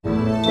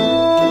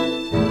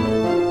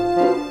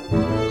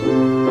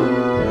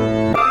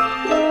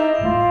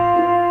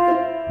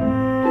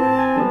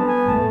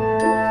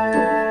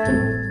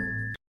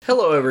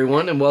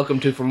everyone, and welcome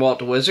to From Walt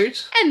to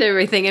Wizards. And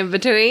everything in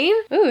between.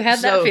 Ooh,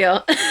 how'd that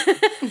feel?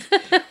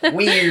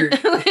 Weird.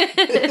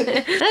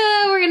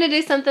 We're going to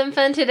do something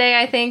fun today,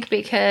 I think,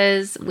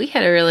 because we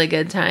had a really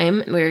good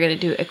time. We're going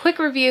to do a quick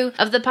review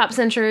of the Pop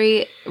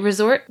Century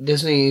Resort.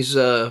 Disney's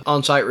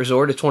on-site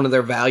resort. It's one of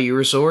their value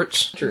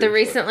resorts. The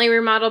recently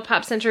remodeled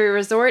Pop Century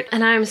Resort.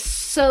 And I'm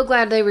so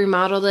glad they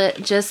remodeled it.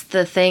 Just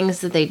the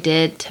things that they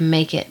did to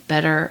make it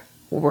better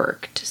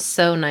worked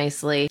so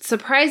nicely.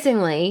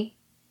 Surprisingly,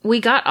 we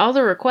got all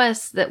the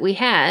requests that we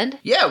had.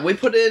 Yeah, we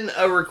put in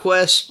a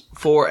request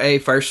for a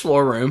first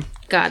floor room.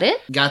 Got it.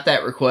 Got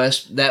that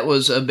request. That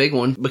was a big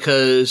one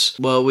because,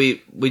 well,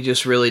 we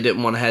just really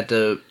didn't want to have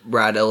to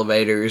ride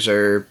elevators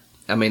or,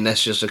 I mean,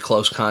 that's just a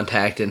close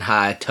contact and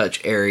high touch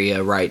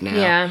area right now.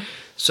 Yeah.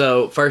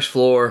 So first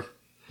floor,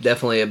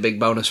 definitely a big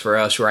bonus for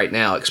us right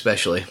now,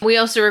 especially. We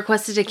also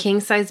requested a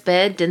king-size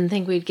bed. Didn't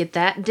think we'd get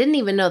that. Didn't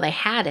even know they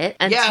had it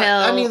until...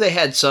 Yeah, I knew they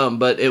had some,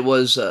 but it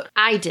was...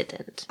 I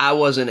didn't. I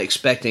wasn't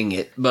expecting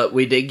it, but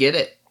we did get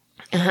it.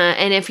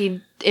 And if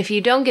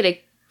you don't get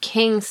a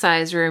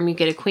king-size room, you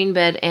get a queen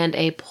bed and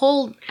a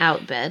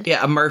pulled-out bed.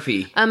 Yeah, a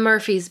Murphy. A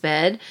Murphy's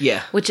bed.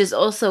 Yeah. Which is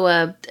also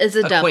a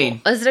double.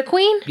 Queen. Is it a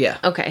queen? Yeah.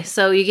 Okay,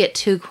 so you get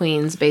two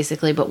queens,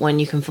 basically, but one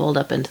you can fold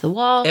up into the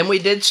wall. And we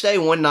did stay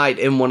one night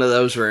in one of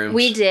those rooms.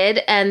 We did,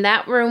 and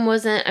that room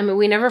wasn't... I mean,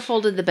 we never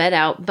folded the bed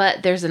out,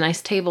 but there's a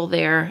nice table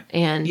there,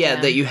 and... Yeah,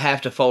 that you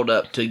have to fold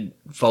up to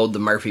fold the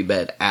Murphy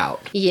bed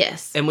out.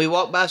 Yes. And we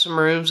walked by some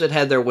rooms that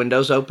had their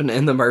windows open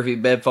and the Murphy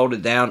bed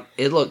folded down.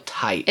 It looked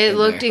tight. It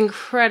looked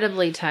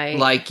incredibly tight.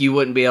 Like you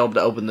wouldn't be able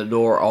to open the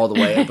door all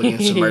the way up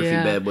against the Murphy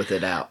Yeah. bed with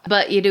it out.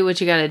 But you do what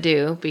you gotta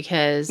do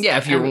because... Yeah,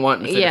 if you're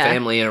wanting to fit a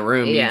family in a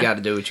room, you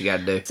gotta do what you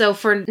gotta do. So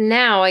for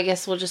now, I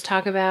guess we'll just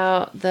talk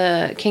about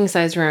the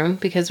king-size room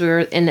because we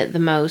were in it the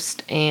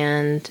most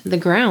and the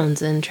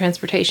grounds and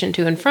transportation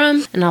to and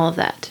from and all of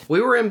that.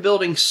 We were in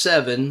building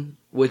 7,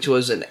 which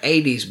was an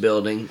 80s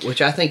building,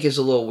 which I think is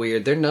a little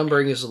weird. Their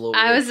numbering is a little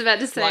weird. I was about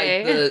to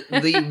say.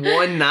 Like the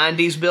one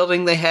 90s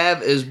building they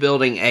have is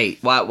building 8.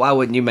 Why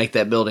wouldn't you make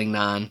that building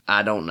 9?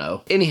 I don't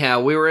know.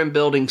 Anyhow, we were in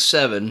building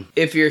 7.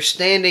 If you're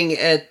standing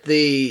at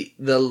the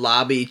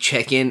lobby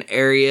check-in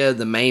area,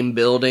 the main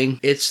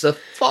building, it's the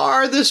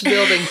farthest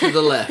building to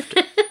the left.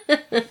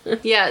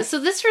 Yeah, so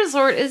this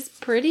resort is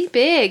pretty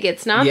big.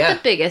 It's not the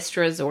biggest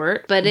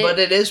resort, but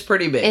it is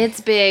pretty big. It's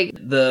big.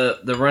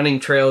 The running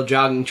trail,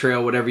 jogging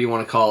trail, whatever you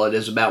want to call it,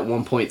 is about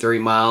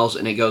 1.3 miles,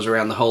 and it goes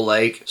around the whole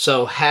lake.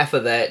 So half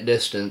of that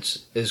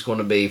distance is going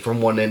to be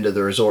from one end of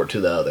the resort to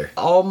the other.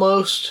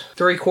 Almost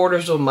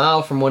 3/4 of a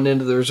mile from one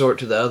end of the resort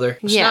to the other.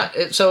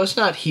 It's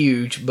not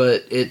huge,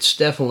 but it's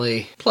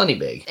definitely plenty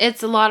big.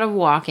 It's a lot of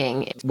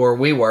walking. Where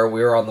we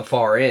were on the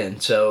far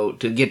end. So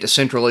to get to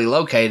centrally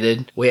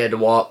located, we had to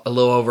walk a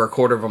little over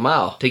 1/4 of a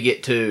mile to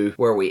get to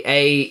where we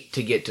ate,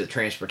 to get to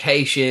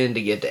transportation,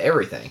 to get to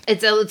everything.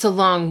 It's a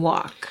long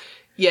walk.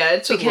 Yeah,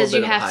 it's a little bit because you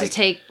of a have hike. to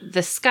take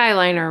the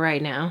Skyliner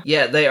right now.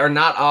 Yeah, they are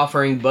not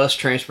offering bus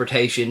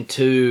transportation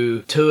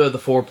to 2 of the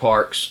 4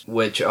 parks,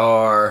 which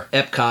are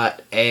Epcot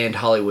and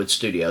Hollywood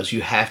Studios.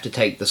 You have to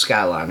take the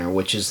Skyliner,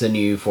 which is the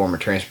new form of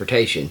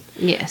transportation.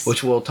 Yes.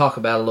 Which we'll talk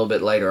about a little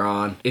bit later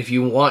on. If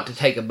you want to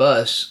take a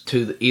bus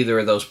to either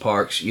of those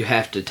parks, you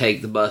have to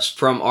take the bus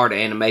from Art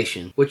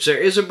Animation, which there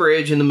is a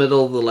bridge in the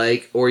middle of the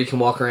lake, or you can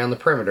walk around the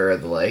perimeter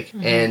of the lake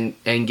and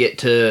get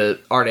to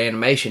Art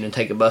Animation and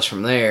take a bus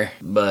from there.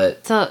 But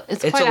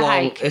it's quite a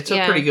hike. It's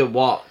a pretty good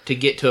walk to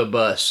get to a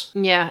bus.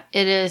 Yeah,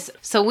 it is.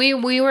 So we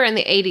were in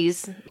the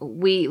 80s.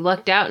 We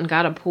lucked out and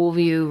got a pool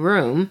view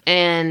room,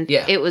 and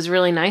it was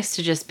really nice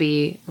to just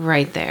be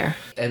right there.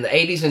 And the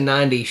 80s and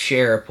 90s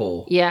share a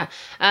pool. Yeah.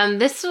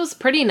 This was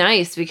pretty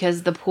nice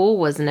because the pool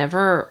was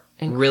never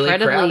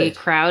incredibly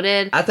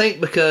crowded. I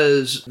think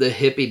because the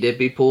Hippy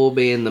Dippy pool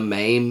being the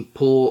main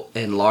pool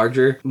and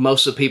larger,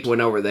 most of the people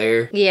went over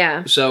there.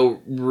 Yeah.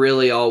 So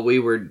really all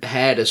we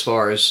had as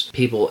far as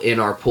people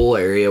in our pool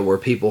area were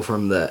people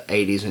from the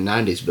 80s and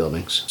 90s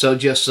buildings. So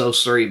just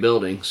those 3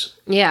 buildings.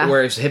 Yeah.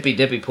 Whereas the Hippy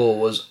Dippy pool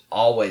was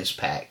always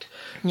packed.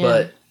 Yeah.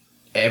 But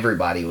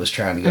everybody was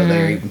trying to go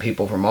there. Even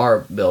people from our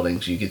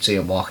buildings, you could see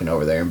them walking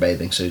over there in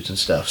bathing suits and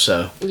stuff.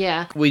 So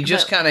yeah, we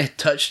just kind of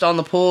touched on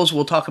the pools.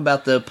 We'll talk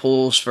about the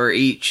pools for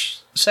each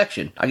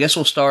section. I guess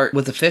we'll start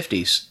with the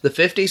 50s. The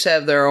 50s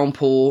have their own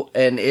pool,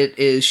 and it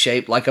is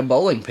shaped like a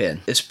bowling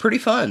pin. It's pretty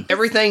fun.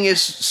 Everything is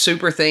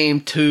super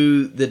themed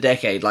to the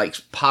decade, like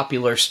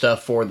popular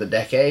stuff for the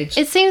decades.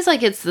 It seems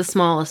like it's the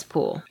smallest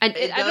pool. I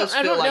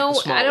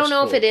don't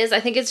know if it is.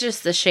 I think it's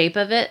just the shape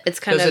of it. It's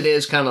kind of... Because it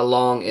is kind of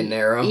long and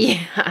narrow.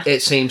 Yeah.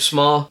 It seems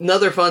small.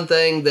 Another fun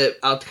thing that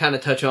I'll kind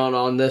of touch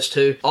on this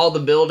too, all the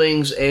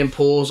buildings and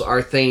pools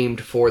are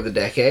themed for the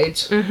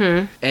decades.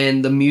 Mm-hmm.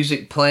 And the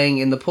music playing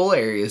in the pool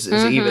areas is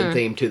is even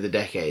themed to the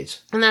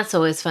decades. And that's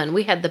always fun.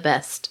 We had the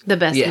best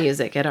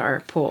music at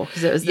our pool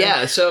because it was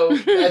so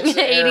that's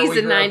the era 80s we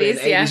and grew up in, 90s,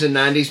 80s and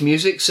 90s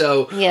music.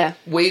 So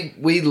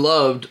we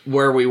loved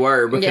where we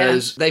were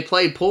because they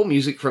played pool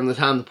music from the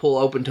time the pool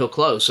opened till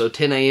close. So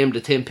 10 a.m.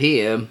 to 10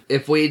 p.m.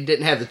 If we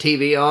didn't have the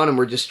TV on and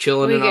we're just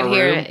chilling in our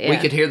room, we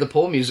could hear the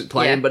pool music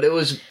playing. But it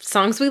was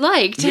songs we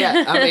liked.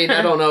 I mean,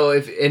 I don't know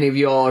if any of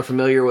you all are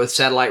familiar with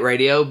satellite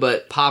radio,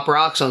 but Pop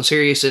Rocks on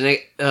Sirius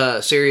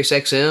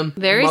XM,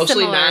 very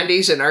mostly similar.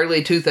 90s and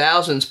early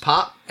 2000s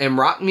pop and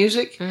rock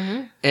music,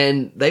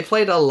 and they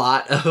played a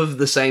lot of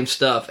the same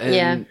stuff,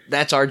 and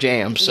that's our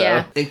jam.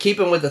 So, and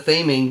keeping with the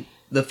theming,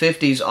 the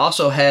 50s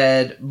also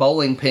had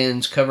bowling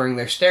pins covering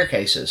their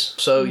staircases.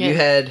 So you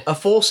had a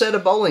full set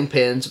of bowling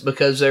pins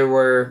because there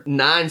were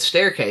 9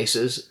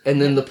 staircases,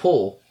 and then the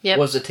pool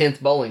was the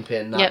 10th bowling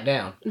pin knocked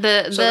down. So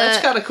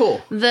that's kind of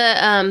cool.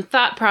 The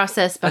thought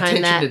process behind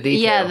Attention to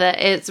detail.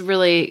 it's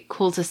really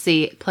cool to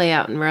see play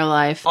out in real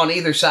life. On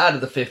either side of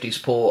the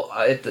 50s pool,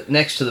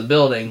 next to the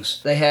buildings,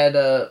 they had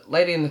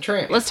Lady and the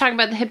Tramp. Let's talk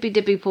about the Hippy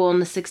Dippy pool in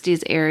the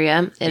 60s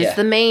area. It's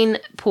the main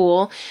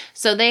pool.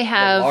 So they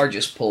have the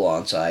largest pool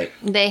on site.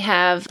 They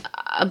have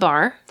a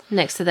bar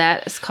next to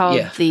that. It's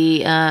called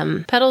the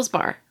Pedals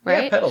Bar,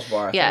 right? Yeah, Pedals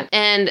Bar. I think.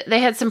 And they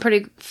had some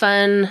pretty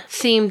fun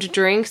themed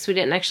drinks. We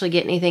didn't actually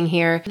get anything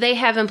here. They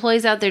have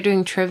employees out there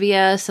doing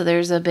trivia, so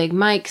there's a big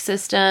mic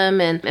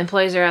system, and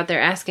employees are out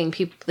there asking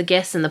people, the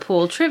guests in the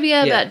pool,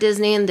 trivia about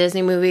Disney and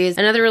Disney movies.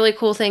 Another really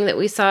cool thing that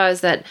we saw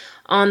is that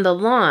on the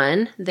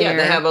lawn there,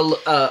 they have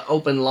a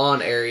open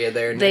lawn area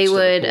there. They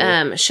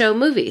would show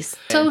movies,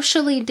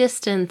 socially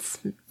distanced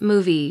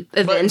movie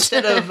events. But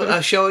instead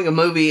of showing a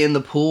movie in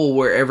the pool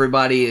where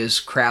everybody is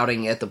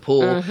crowding at the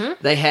pool,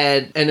 they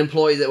had an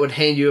employee that would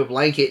hand you a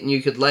blanket and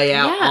you could lay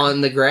out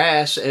on the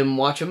grass and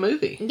watch a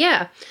movie.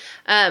 Yeah.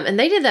 And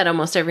they did that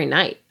almost every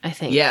night, I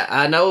think. Yeah,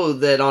 I know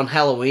that on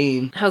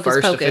Halloween, Hocus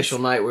first Pocus. official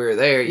night we were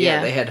there,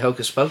 they had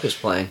Hocus Pocus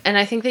playing. And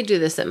I think they do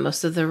this at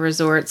most of the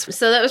resorts.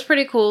 So that was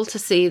pretty cool to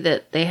see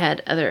that they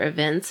had other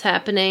events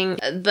happening.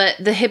 But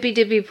the Hippy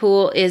Dippy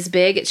pool is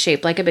big. It's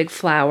shaped like a big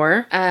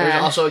flower.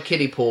 There's also a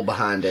kiddie pool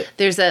behind it.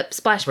 There's a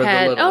splash For the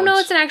pad. little Oh, no,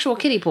 ones. it's an actual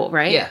kiddie pool,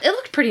 right? Yeah. It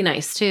looked pretty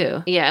nice,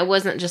 too. Yeah, it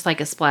wasn't just like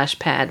a splash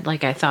pad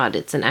like I thought.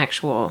 It's an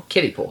actual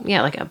Kiddie pool.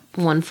 Yeah, like a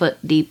 1 foot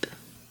deep,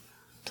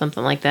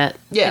 something like that.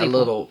 Yeah, kiddie a pool.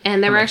 little.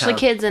 And there were actually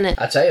kids in it.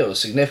 I'd say it was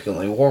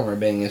significantly warmer,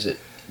 being as it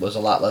was a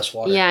lot less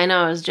water. Yeah, I know.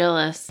 I was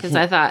jealous because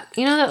I thought,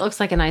 that looks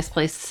like a nice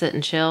place to sit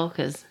and chill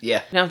because you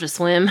don't have to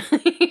swim.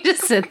 You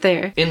just sit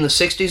there. In the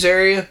 60s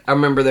area, I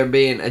remember there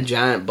being a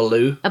giant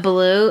Baloo. A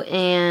Baloo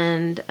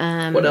and...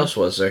 What else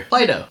was there?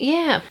 Play-Doh.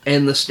 Yeah.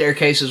 And the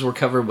staircases were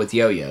covered with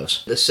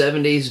yo-yos. The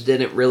 70s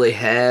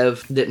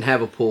didn't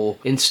have a pool.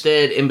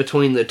 Instead, in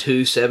between the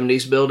two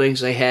 70s buildings,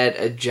 they had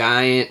a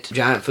giant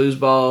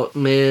foosball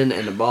men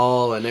and a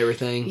ball and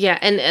everything. Yeah,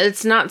 and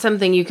it's not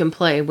something you can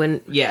play.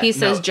 When he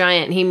says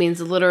giant, he means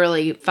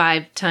literally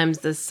 5 times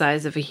the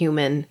size of a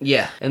human.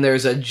 Yeah, and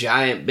there's a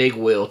giant big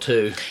wheel,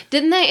 too.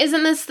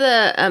 Isn't this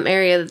the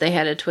area that they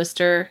had a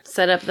Twister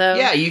set up, though?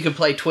 Yeah, you could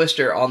play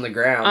Twister on the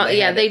ground.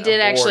 They did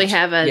actually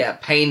have a... Yeah,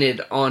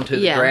 painted onto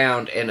the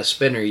ground and a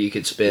spinner you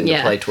could spin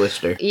to play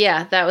Twister.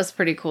 Yeah, that was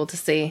pretty cool to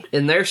see.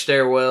 In their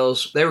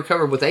stairwells, they were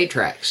covered with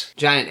 8-tracks.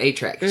 Giant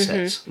 8-track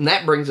sets. And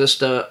that brings us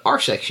to our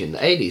section, the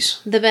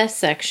 80s. The best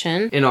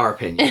section. In our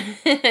opinion.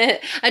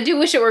 I do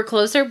wish it were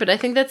closer, but I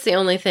think that's the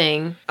only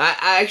thing.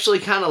 I actually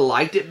kind of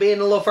liked it being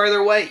a little further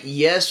away.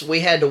 Yes,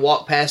 we had to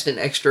walk past an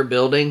extra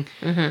building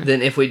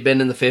than if we'd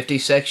been in the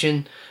 50s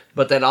section,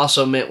 but that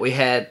also meant we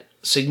had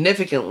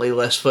significantly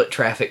less foot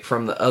traffic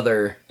from the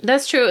other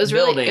That's true. It was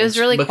really because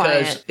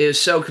quiet. it was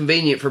so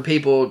convenient for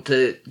people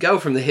to go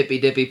from the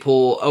Hippy Dippy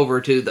pool over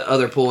to the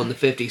other pool in the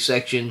 50s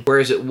section,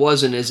 whereas it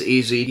wasn't as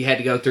easy. You had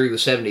to go through the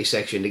 70s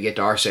section to get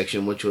to our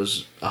section, which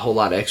was a whole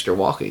lot of extra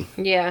walking.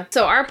 Yeah.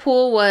 So our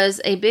pool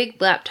was a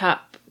big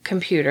laptop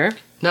computer.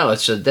 No,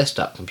 it's a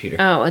desktop computer.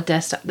 Oh, a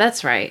desktop.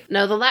 That's right.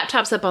 No, the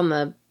laptop's up on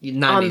the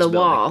 90s building.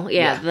 wall.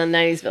 Yeah, the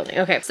 90s building.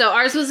 Okay. So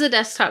ours was a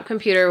desktop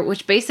computer,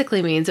 which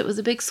basically means it was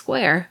a big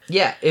square.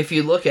 Yeah, if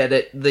you look at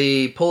it,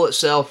 the pool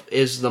itself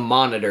is the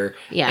monitor.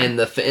 Yeah. And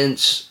the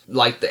fence,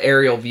 like the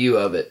aerial view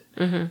of it.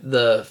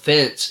 The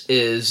fence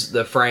is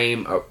the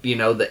frame,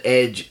 the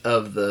edge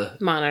of the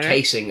monitor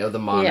casing of the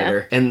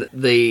monitor. Yeah. And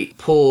the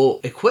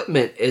pool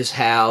equipment is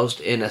housed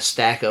in a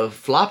stack of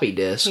floppy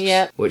disks,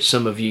 which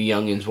some of you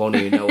youngins won't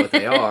even know what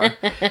they are.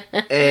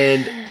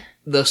 And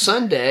the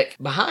sun deck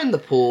behind the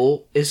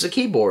pool is the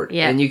keyboard.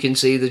 Yeah. And you can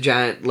see the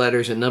giant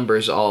letters and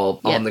numbers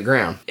all on the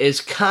ground.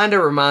 It kind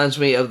of reminds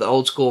me of the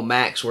old school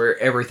Macs where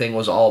everything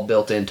was all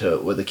built into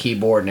it with a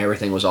keyboard and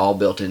everything was all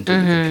built into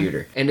the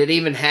computer. And it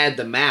even had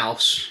the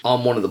mouse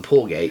on one of the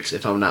pool gates,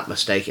 if I'm not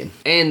mistaken.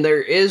 And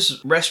there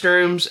is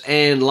restrooms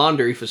and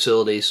laundry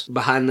facilities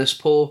behind this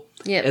pool.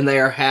 Yep. And they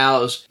are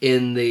housed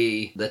in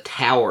the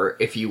tower,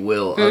 if you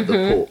will, of the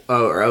pool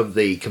or of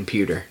the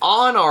computer.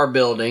 On our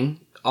building,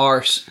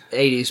 our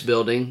 80s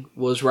building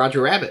was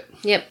Roger Rabbit.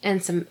 Yep,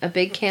 and a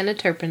big can of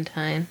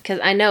turpentine. Because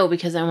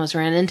I almost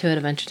ran into it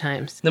a bunch of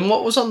times. Then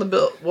what was on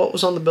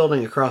the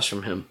building across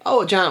from him?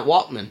 Oh, a giant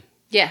Walkman.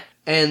 Yeah.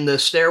 And the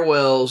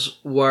stairwells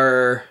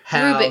were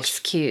housed Rubik's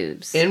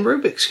Cubes. in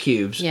Rubik's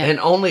Cubes. Yeah. And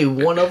only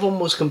one of them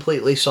was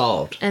completely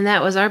solved. And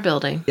that was our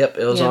building. Yep,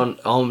 it was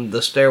on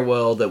the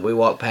stairwell that we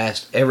walk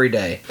past every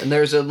day. And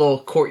there's a little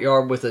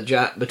courtyard with a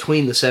giant,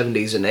 between the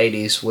 70s and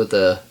 80s with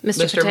a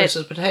Mr. and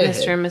Mrs. Potato Head.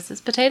 Mr. and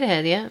Mrs. Potato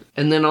Head, yeah.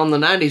 And then on the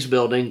 90s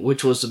building,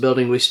 which was the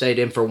building we stayed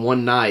in for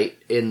one night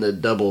in the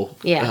double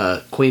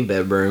queen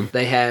bedroom,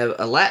 they have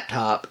a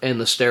laptop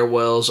and the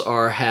stairwells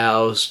are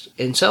housed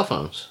in cell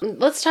phones.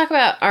 Let's talk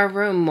about our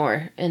room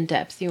more in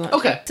depth. You want?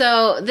 Okay.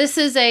 So this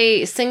is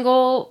a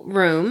single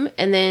room,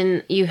 and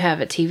then you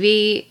have a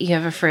TV, you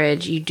have a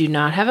fridge. You do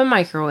not have a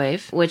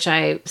microwave, which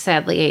I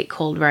sadly ate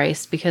cold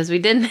rice because we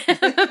didn't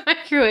have a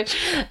microwave.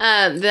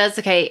 That's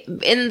okay.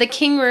 In the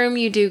king room,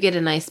 you do get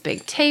a nice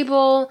big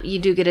table. You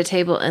do get a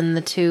table in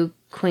the two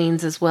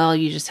queens as well.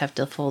 You just have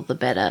to fold the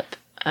bed up.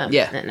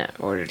 In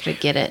order to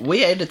get it.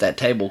 We ate at that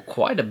table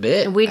quite a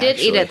bit. We did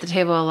eat at the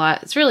table a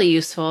lot. It's really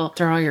useful.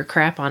 Throw all your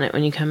crap on it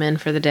when you come in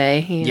for the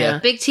day. You know?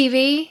 Big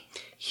TV.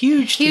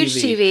 Huge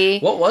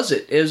TV. What was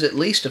it? It was at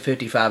least a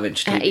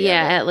 55-inch TV.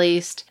 At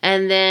least.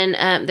 And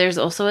then there's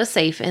also a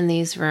safe in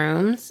these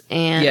rooms,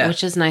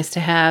 which is nice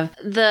to have.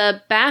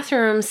 The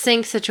bathroom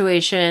sink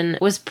situation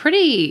was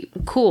pretty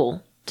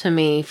cool to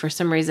me for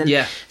some reason.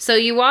 Yeah. So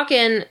you walk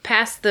in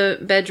past the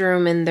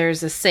bedroom and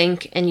there's a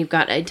sink and you've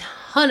got a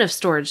ton of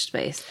storage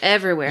space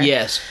everywhere.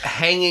 Yes.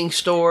 Hanging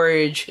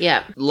storage.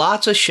 Yeah.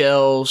 Lots of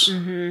shelves.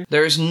 Mm-hmm.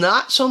 There's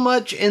not so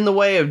much in the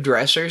way of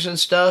dressers and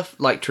stuff,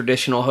 like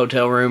traditional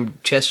hotel room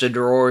chest of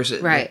drawers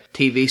that the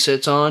TV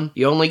sits on.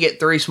 You only get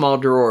 3 small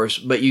drawers,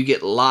 but you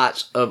get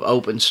lots of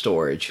open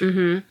storage.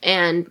 Mm-hmm.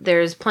 And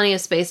there's plenty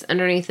of space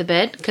underneath the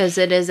bed because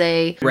it is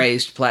a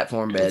raised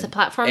platform bed. It's a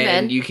platform bed.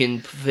 And you can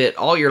fit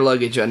all your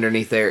luggage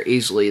underneath there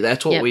easily.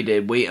 That's what we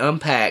did. We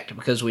unpacked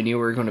because we knew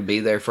we were going to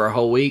be there for a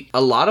whole week. A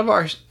lot of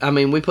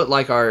we put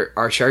like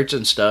our shirts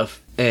and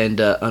stuff and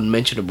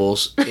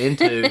unmentionables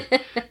into...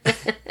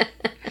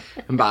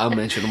 And by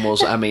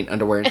unmentionables, I mean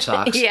underwear and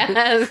socks. Yeah,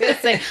 I was going to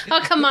say,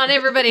 oh, come on,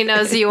 everybody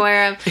knows you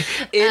wear them.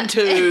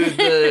 Into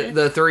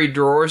the 3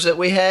 drawers that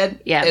we had.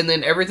 Yeah. And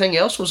then everything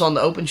else was on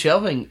the open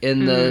shelving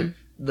in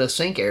the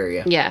sink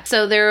area. Yeah.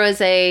 So there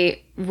was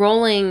a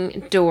rolling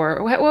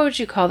door. What would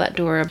you call that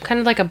door? Kind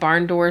of like a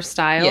barn door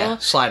style. Yeah,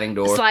 sliding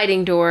door.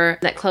 Sliding door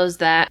that closed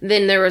that.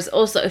 Then there was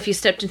also, if you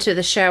stepped into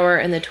the shower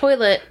and the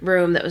toilet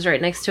room that was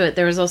right next to it,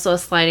 there was also a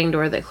sliding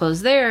door that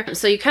closed there.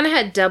 So you kind of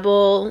had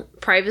double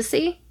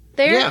privacy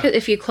there. Yeah.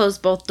 If you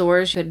closed both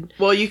doors, you could...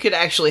 Well, you could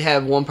actually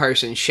have one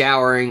person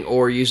showering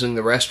or using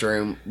the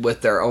restroom with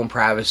their own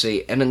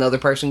privacy and another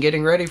person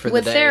getting ready for the day.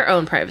 With their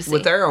own privacy.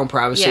 With their own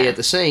privacy at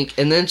the sink.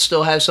 And then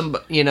still have some,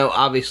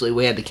 obviously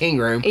we had the king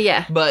room.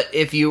 Yeah. But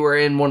if you were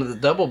in one of the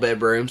double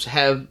bedrooms,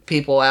 have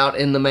people out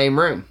in the main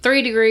room.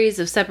 3 degrees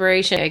of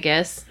separation, I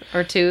guess.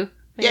 Or 2.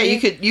 Maybe?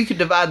 Yeah, you could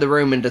divide the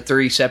room into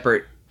 3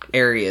 separate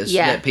areas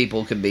that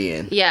people could be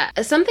in. Yeah.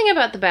 Something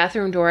about the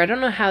bathroom door, I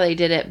don't know how they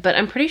did it, but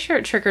I'm pretty sure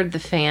it triggered the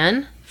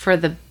fan for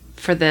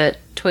the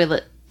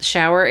toilet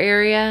shower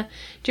area.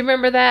 Do you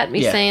remember that?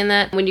 Me saying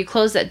that? When you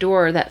close that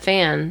door, that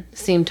fan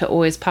seemed to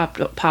always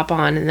pop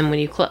on, and then when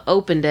you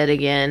opened it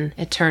again,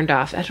 it turned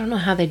off. I don't know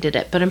how they did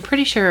it, but I'm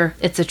pretty sure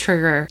it's a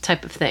trigger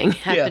type of thing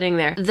happening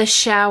there. The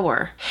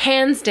shower.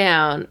 Hands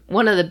down,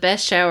 one of the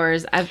best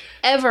showers I've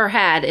ever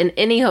had in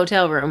any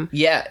hotel room.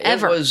 Yeah,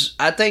 ever. It was,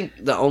 I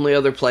think the only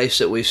other place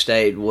that we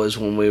stayed was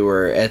when we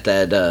were at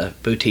that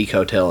boutique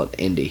hotel in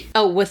Indy.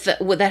 Oh,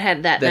 that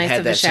had that nice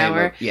of a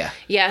shower?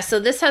 Yeah, so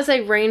this has a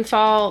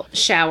rainfall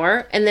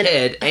shower, and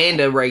then... And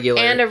a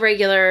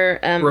regular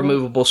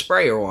removable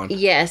sprayer one.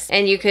 Yes,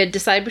 and you could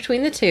decide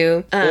between the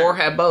two. Or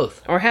have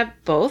both.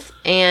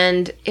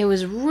 And it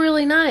was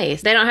really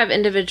nice. They don't have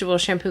individual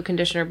shampoo,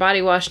 conditioner,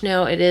 body wash.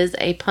 No, it is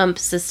a pump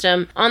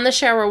system on the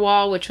shower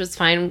wall, which was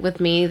fine with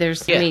me.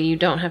 You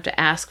don't have to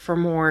ask for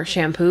more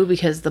shampoo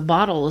because the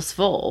bottle is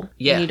full.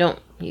 Yeah. And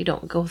you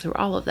don't go through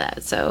all of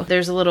that. So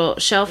there's a little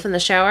shelf in the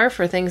shower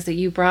for things that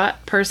you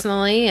brought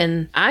personally,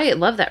 and I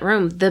love that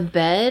room. The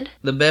bed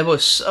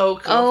was so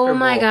comfortable. Oh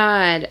my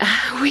God.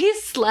 We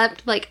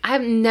slept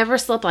I've never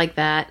slept like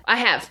that. I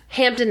have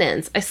Hampton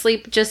Inns. I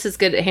sleep just as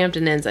good at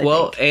Hampton Inns, I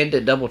think. And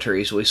at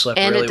DoubleTrees we slept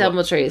and really well. And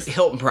at DoubleTrees.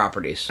 Hilton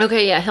Properties.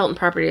 Okay, yeah, Hilton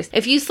Properties.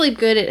 If you sleep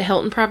good at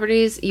Hilton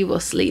Properties, you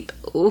will sleep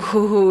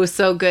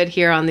so good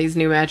here on these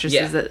new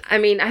mattresses. Yeah.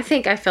 I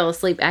think I fell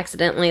asleep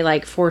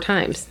accidentally 4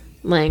 times.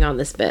 Laying on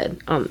this bed,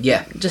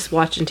 just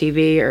watching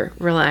TV or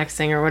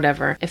relaxing or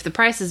whatever. If the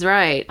price is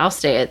right, I'll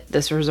stay at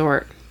this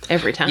resort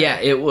every time. Yeah,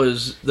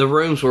 the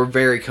rooms were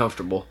very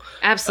comfortable.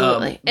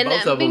 Absolutely. And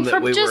both of them that for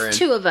we just were in.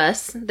 two of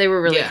us, they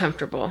were really Yeah.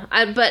 comfortable.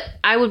 But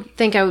I would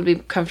think I would be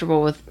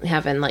comfortable with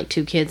having like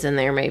two kids in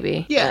there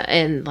maybe. Yeah.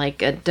 And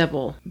like a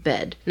double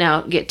bed.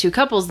 Now, get two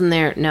couples in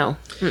there, no.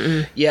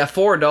 Yeah,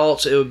 4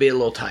 adults, it would be a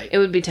little tight. It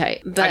would be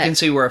tight. But I can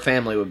see where a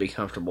family would be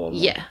comfortable. in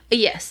one. yeah.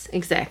 Yes,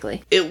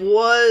 exactly. It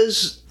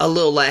was a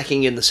little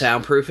lacking in the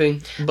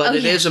soundproofing, but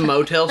it is a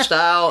motel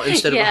style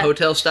instead of a Yeah.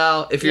 hotel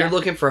style. If you're Yeah.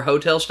 looking for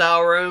hotel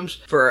style rooms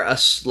for a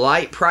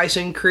slight price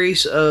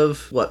increase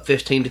of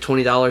 $15 to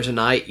 $20 a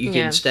night, you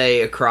Yeah. can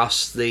stay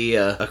across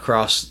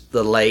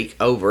the lake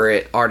over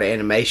at Art of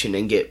Animation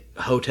and get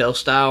hotel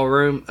style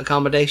room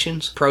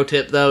accommodations. Pro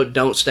tip though,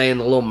 don't stay in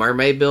the Little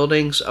Mermaid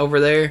buildings over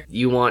there.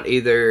 You want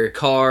either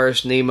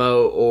Cars,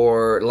 Nemo,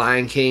 or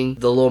Lion King.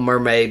 The Little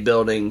Mermaid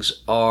buildings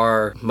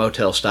are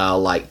motel style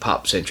like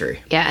Pop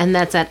Century Yeah, and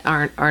that's at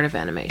Art of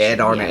Animation.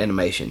 and Art Yeah. of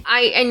Animation.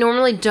 I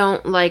normally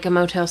don't like a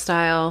motel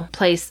style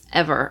place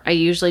ever. I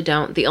usually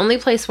don't. The only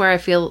place where I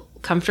feel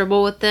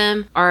comfortable with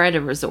them are at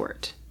a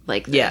resort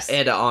like this. Yeah,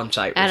 at an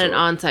on-site At resort. an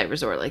on-site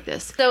resort like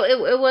this. So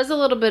it was a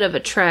little bit of a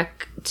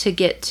trek to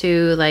get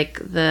to like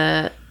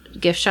the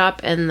gift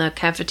shop and the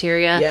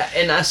cafeteria. Yeah,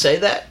 and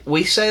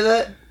we say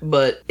that,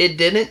 but it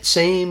didn't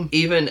seem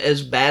even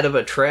as bad of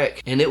a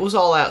trek, and it was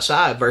all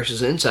outside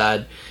versus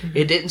inside. Mm-hmm.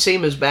 It didn't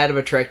seem as bad of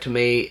a trek to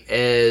me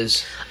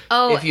as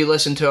Oh, if you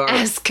listen to our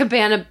as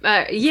Cabana,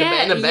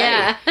 Cabana Bay.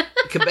 yeah.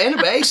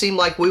 Cabana Bay seemed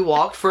like we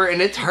walked for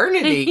an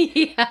eternity,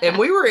 Yeah. and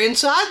we were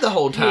inside the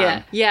whole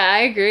time. Yeah, I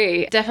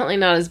agree. Definitely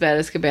not as bad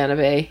as Cabana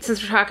Bay.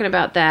 Since we're talking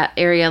about that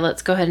area,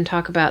 let's go ahead and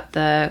talk about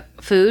the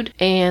food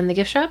and the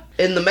gift shop.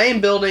 In the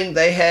main building,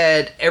 they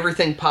had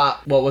everything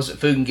pop. What was it?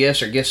 Food and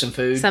gifts or gifts and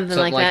food? Something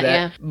like that,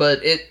 yeah.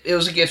 But it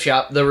was a gift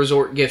shop, the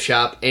resort gift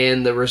shop,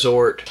 and the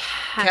resort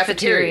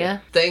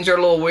cafeteria. Things are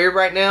a little weird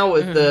right now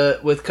with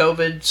with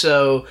COVID.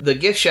 So the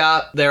gift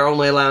shop, they're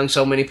only allowing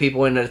so many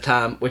people in at a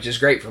time, which is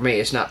great for me.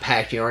 It's not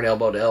packed. You aren't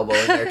elbow to elbow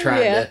in there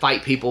trying Yeah. to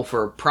fight people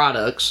for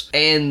products.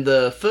 And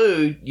the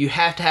food, you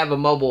have to have a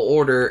mobile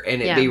order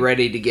and it be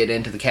ready to get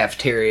into the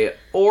cafeteria,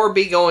 or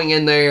be going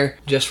in there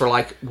just for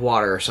like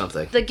water or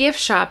something. The gift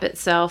shop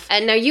itself.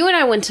 And now you and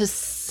I went to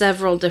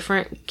several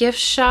different gift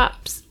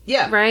shops.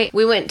 Yeah. Right?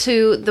 We went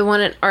to the one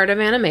at Art of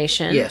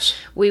Animation. Yes.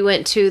 We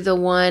went to the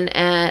one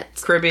at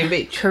Caribbean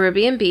Beach.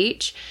 Caribbean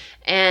Beach.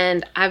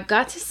 And I've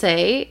got to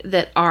say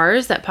that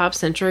ours, that Pop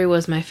Century,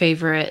 was my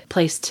favorite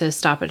place to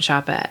stop and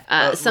shop at.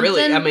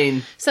 Really? I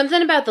mean,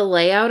 something about the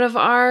layout of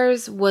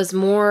ours was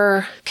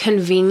more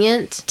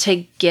convenient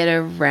to get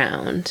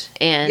around.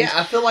 And yeah,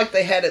 I feel like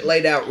they had it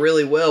laid out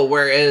really well,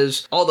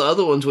 whereas all the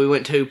other ones we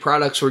went to,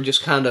 products were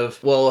just kind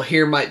of, well,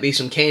 here might be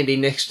some candy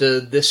next to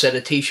this set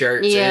of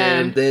t-shirts, Yeah.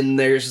 and then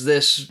there's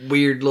this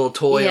weird little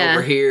toy Yeah.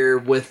 over here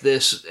with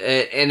this,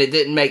 and it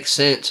didn't make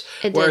sense.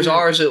 It Whereas didn't.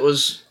 ours, it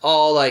was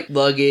all like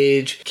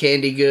luggage,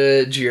 candy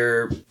goods,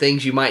 your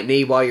things you might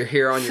need while you're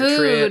here on your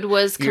trip. food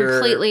was your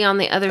completely on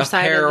the other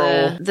side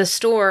apparel. of the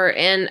store.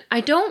 And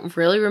I don't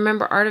really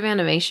remember Art of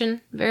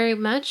Animation very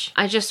much.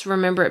 I just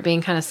remember it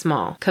being kind of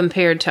small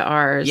compared to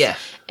ours. Yeah.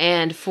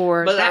 And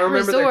for But that I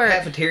remember resort, their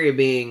cafeteria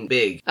being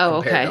big.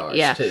 oh, compared okay, to ours,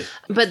 yeah. too.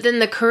 But then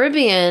the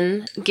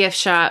Caribbean gift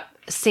shop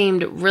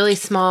seemed really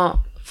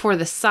small for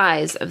the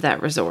size of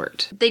that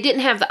resort. They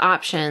didn't have the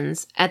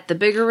options at the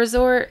bigger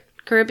resort,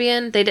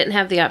 Caribbean. They didn't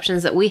have the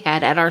options that we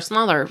had at our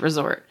smaller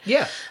resort.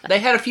 Yeah, they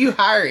had a few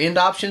higher end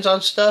options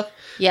on stuff.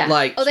 Yeah.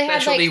 Like Oh, they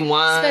had, specialty like,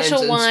 wines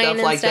special and wine stuff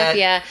and like stuff, that.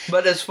 yeah.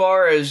 But as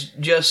far as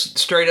just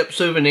straight up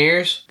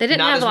souvenirs, They didn't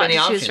not have as a lot many to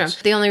options. choose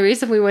from. The only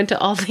reason we went to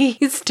all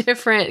these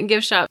different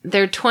gift shops,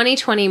 their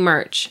 2020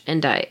 merch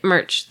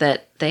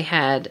that they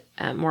had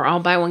were all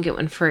buy one get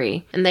one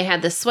free, and they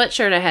had the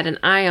sweatshirt I had an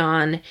eye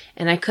on,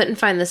 and I couldn't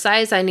find the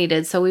size I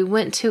needed, so we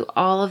went to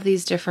all of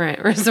these different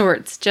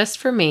resorts just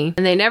for me,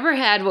 and they never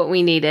had what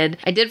we needed.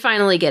 I did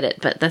finally get it,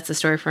 but that's a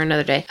story for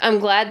another day. I'm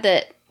glad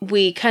that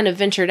we kind of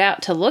ventured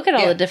out to look at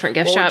all Yeah. the different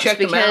gift Well, we shops, checked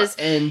them because out,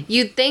 and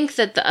you'd think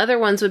that the other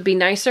ones would be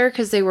nicer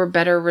because they were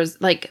better,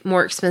 like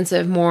more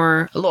expensive,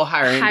 more a little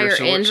higher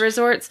end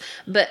resorts.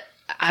 But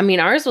I mean,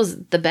 ours was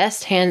the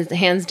best,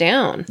 hands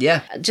down. Yeah.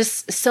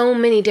 Just so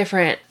many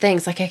different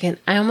things. Like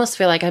I almost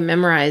feel like I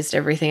memorized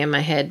everything in my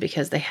head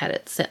because they had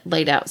it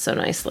laid out so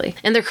nicely.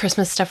 And their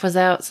Christmas stuff was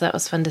out, so that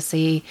was fun to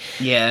see.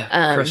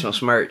 Yeah,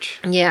 Christmas merch.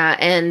 Yeah,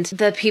 and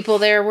the people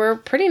there were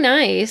pretty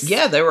nice.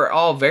 Yeah, they were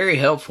all very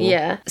helpful.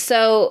 Yeah.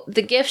 So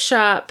the gift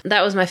shop,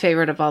 that was my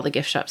favorite of all the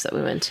gift shops that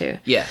we went to.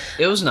 Yeah,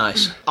 it was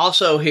nice.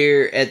 Also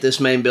here at this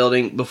main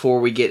building,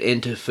 before we get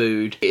into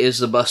food, is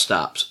the bus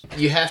stops.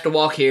 You have to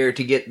walk here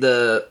to get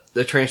the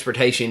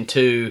transportation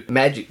to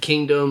Magic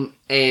Kingdom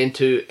and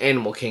to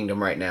Animal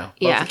Kingdom right now.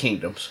 Both Yeah. the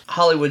kingdoms.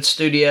 Hollywood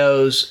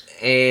Studios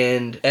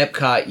and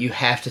Epcot, you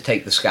have to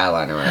take the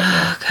Skyliner right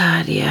now. Oh,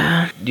 God,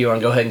 yeah. Do you want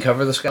to go ahead and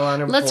cover the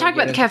Skyliner? Let's before talk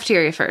we about the get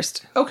cafeteria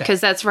first. Okay.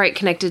 Because that's right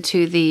connected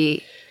to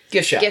the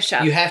Gift shop. Gift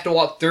shop. You have to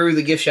walk through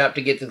the gift shop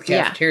to get to the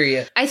Yeah.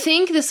 cafeteria. I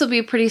think this will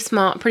be pretty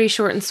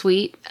short and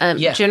sweet.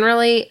 Yeah.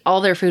 Generally,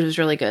 all their food was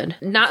really good.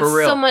 Not For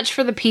real. so much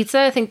for the pizza.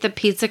 I think the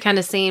pizza kind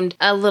of seemed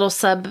a little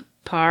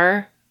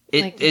par.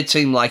 It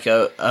seemed like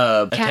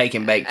a take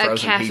and bake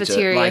frozen a pizza,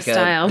 cafeteria like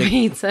style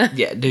pizza.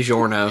 Yeah,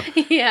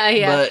 DiGiorno.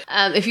 Yeah.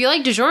 But if you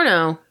like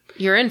DiGiorno,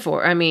 you're in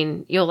for. I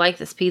mean, you'll like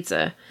this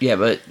pizza. yeah,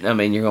 but I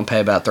mean, you're gonna pay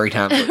about 3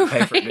 times what you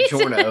pay for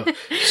DiGiorno.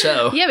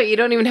 So Yeah, but you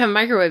don't even have a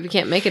microwave. You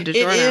can't make a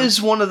DiGiorno. it is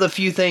one of the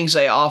few things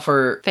they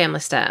offer. Family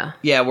style.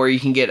 Yeah, where you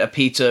can get a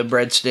pizza,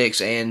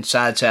 breadsticks, and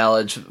side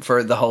salads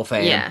for the whole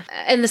fam. Yeah,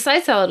 and the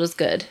side salad was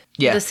good.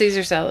 Yeah. The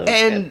Caesar salad was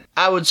And good.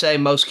 I would say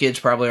most kids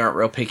probably aren't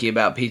real picky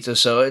about pizza,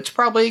 so it's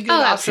probably a good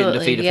option to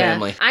feed a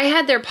family. I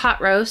had their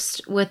pot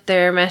roast with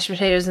their mashed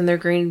potatoes and their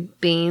green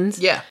beans.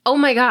 Yeah. Oh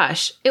my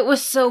gosh, it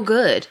was so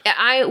good.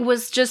 I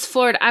was just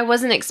floored. I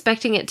wasn't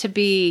expecting it to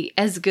be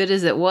as good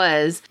as it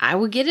was. I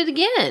would get it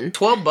again.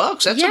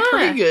 $12. That's a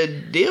pretty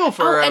good deal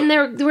for. And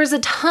there was a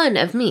ton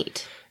of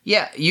meat.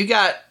 Yeah, you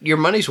got your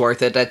money's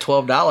worth at that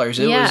 $12.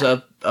 It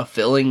was a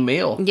filling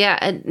meal. Yeah,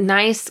 a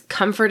nice,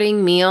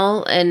 comforting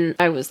meal, and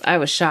I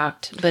was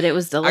shocked, but it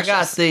was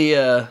delicious. I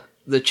got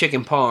the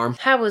chicken parm.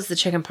 How was the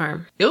chicken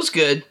parm? It was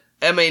good.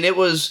 I mean, it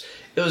was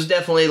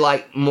definitely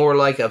like more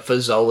like a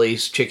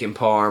Fazoli's chicken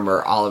parm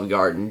or Olive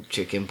Garden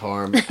chicken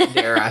parm.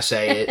 Dare I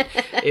say it?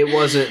 It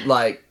wasn't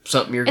like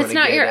something you're going to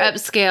get. It's not your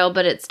upscale,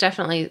 but it's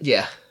definitely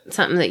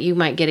something that you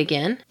might get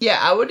again. Yeah,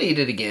 I would eat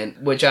it again,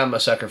 which I'm a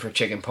sucker for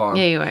chicken parm.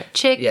 Yeah, you are.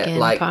 Chicken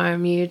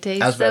parm, you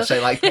taste I was about to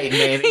say like Peyton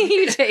Manning.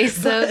 You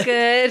taste so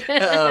good.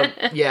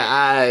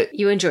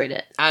 You enjoyed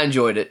it. I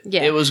enjoyed it.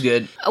 Yeah. It was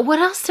good. What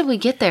else did we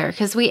get there?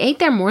 Because we ate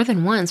there more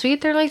than once. We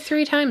ate there like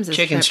 3 times this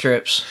Chicken trip.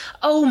 strips.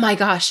 Oh my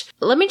gosh.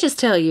 Let me just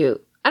tell you,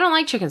 I don't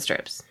like chicken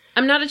strips.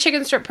 I'm not a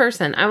chicken strip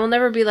person. I will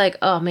never be like,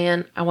 oh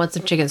man, I want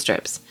some chicken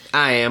strips.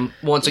 I am.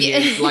 Once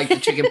again, like the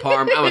chicken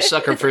parm, I'm a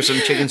sucker for some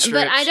chicken strips.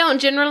 But I don't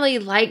generally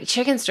like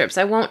chicken strips.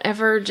 I won't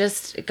ever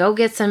just go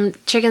get some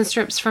chicken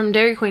strips from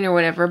Dairy Queen or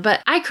whatever.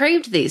 But I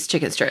craved these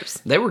chicken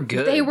strips. They were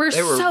good. They were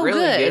so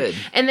really good.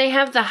 And they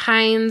have the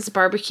Heinz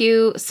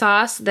barbecue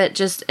sauce that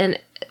just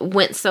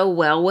went so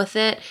well with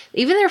it.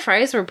 Even their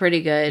fries were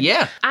pretty good.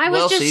 Yeah. I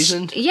was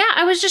seasoned. Yeah,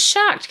 I was just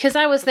shocked because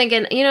I was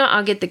thinking,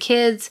 I'll get the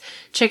kids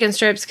chicken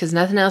strips because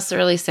nothing else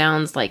really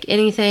sounds like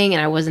anything,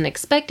 and I wasn't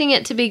expecting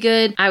it to be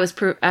good. I was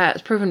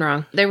proven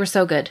wrong. They were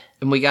so good.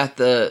 And we got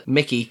the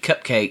Mickey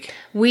cupcake.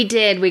 We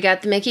did. We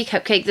got the Mickey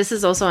cupcake. This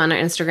is also on our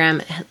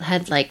Instagram. It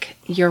had like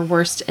your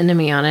worst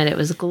enemy on it. It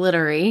was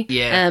glittery.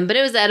 Yeah. But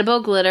it was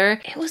edible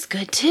glitter. It was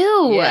good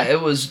too. Yeah,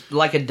 it was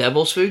like a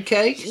devil's food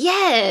cake.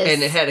 Yes.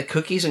 And it had a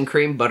cookies and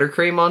cream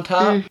buttercream on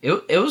top.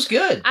 It was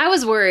good. I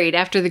was worried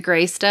after the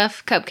gray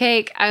stuff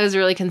cupcake. I was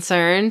really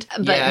concerned.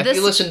 But if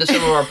you listen to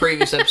some of our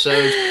previous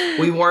episodes,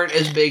 we weren't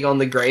as big on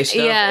the gray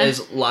stuff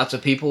as lots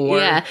of people were.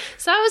 Yeah.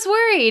 So I was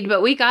worried,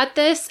 but we got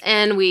this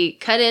and we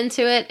cut into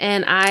it,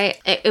 and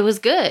it was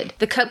good.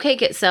 The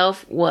cupcake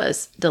itself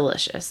was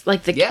delicious.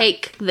 Like the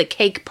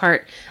cake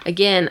part,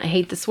 again, I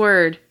hate this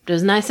word, but it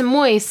was nice and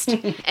moist.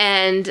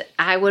 And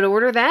I would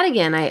order that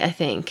again, I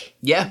think.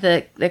 Yeah.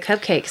 The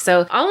cupcake.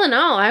 So all in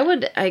all,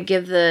 I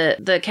give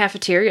the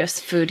cafeteria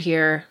food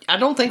here I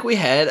don't think we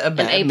had a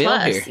bad meal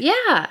here.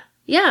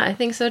 Yeah, I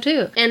think so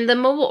too. And the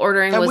mobile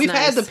ordering was we've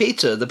nice. had the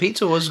pizza. The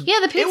pizza was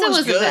the pizza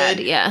wasn't good, bad.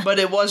 Yeah, but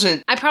it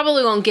wasn't. I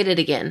probably won't get it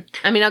again.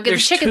 I mean, I'll get the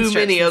chicken strips. There's too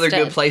many other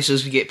instead. good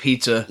places to get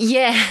pizza.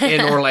 Yeah, in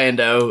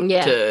Orlando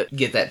to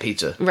get that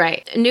pizza.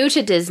 Right, new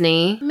to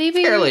Disney,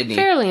 maybe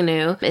fairly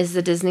new is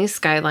the Disney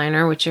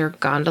Skyliner, which are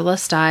gondola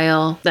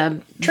style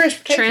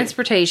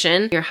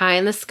transportation. You're high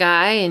in the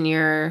sky and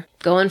you're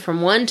going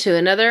from one to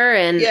another,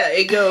 and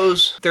it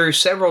goes through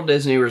several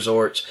Disney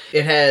resorts.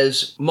 It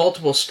has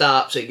multiple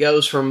stops. It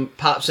goes from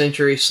Pop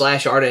Century /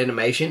 Art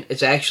Animation.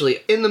 It's actually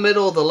in the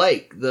middle of the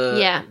lake,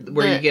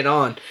 where you get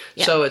on.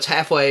 Yeah. So it's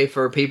halfway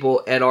for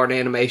people at Art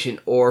Animation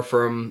or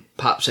from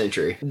Pop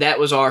Century. That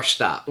was our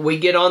stop. We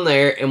get on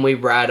there and we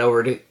ride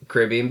over to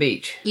Caribbean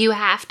Beach. You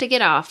have to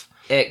get off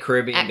at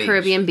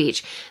Caribbean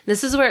Beach.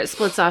 This is where it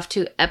splits off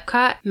to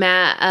Epcot,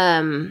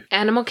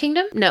 Animal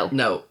Kingdom?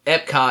 No,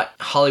 Epcot,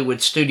 Hollywood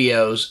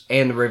Studios,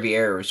 and the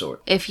Riviera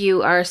Resort. If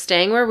you are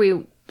staying where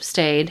we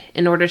stayed,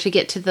 in order to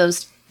get to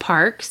those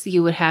parks,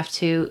 you would have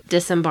to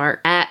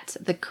disembark at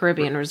the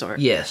Caribbean Resort.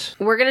 Yes.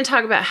 We're going to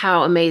talk about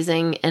how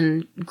amazing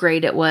and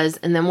great it was,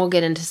 and then we'll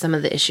get into some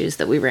of the issues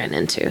that we ran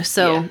into.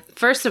 So,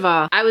 first of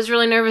all, I was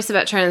really nervous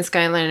about trying the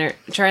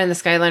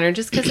Skyliner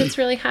just because it's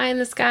really high in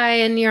the sky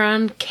and you're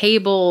on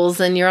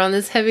cables and you're on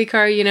this heavy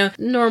car,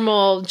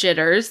 normal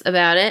jitters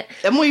about it.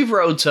 And we've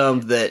rode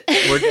some that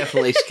were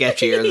definitely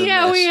sketchier than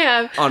this. We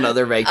have. On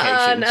other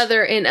vacations.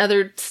 In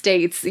other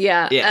states,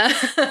 yeah.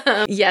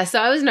 So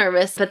I was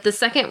nervous, but the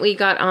second we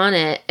got on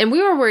it, and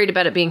we were worried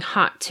about it being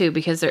hot too,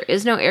 because there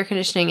is no air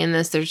conditioning in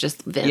this. There's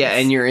just vents. Yeah,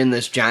 and you're in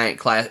this giant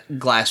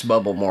glass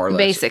bubble, more or less.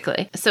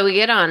 Basically. So we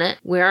get on it.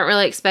 We aren't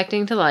really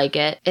expecting to like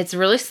it. It's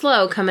really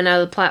slow coming out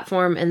of the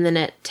platform, and then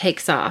it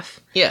takes off.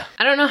 Yeah.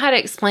 I don't know how to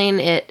explain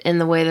it in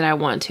the way that I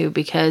want to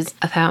because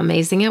of how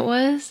amazing it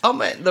was. Oh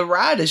man, the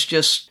ride is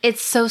just...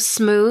 It's so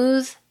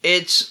smooth.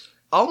 It's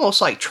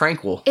almost like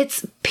tranquil.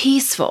 It's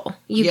peaceful.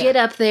 You get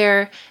up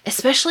there,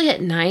 especially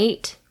at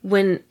night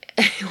when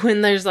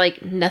when there's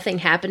like nothing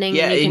happening.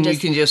 Yeah, and you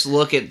can just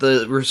look at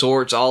the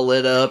resorts all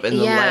lit up and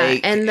the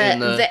lake. And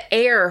the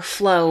air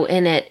flow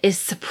in it is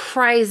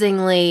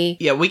surprisingly...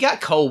 Yeah, we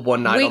got cold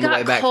one night on the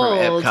way back from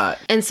Epcot.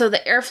 And so the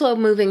airflow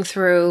moving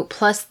through,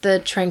 plus the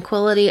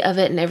tranquility of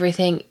it and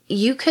everything,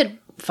 you could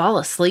fall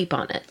asleep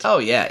on it. Oh,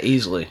 yeah,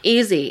 easily.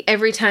 Easy.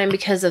 Every time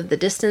because of the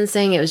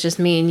distancing, it was just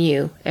me and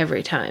you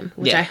every time.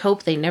 Which I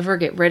hope they never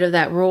get rid of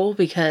that rule,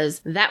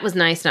 because that was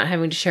nice not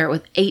having to share it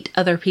with 8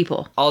 other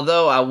people.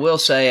 Although I will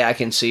say I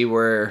can see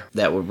where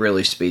that would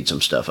really speed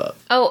some stuff up.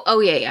 Oh,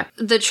 yeah.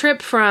 The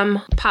trip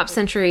from Pop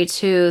Century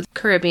to the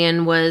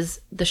Caribbean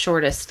was the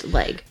shortest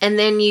leg. And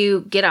then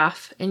you get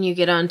off and you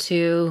get on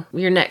to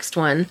your next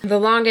one. The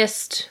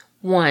longest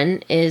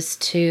one is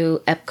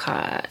to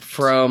Epcot.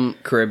 From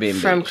Caribbean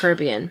Beach.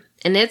 Caribbean.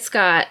 And it's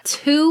got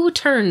 2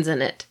 turns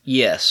in it.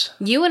 Yes.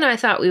 You and I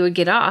thought we would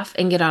get off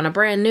and get on a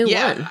brand new one.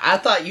 Yeah, I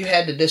thought you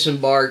had to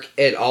disembark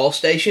at all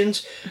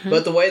stations,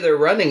 but the way they're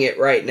running it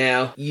right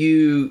now,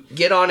 you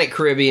get on at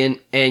Caribbean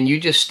and you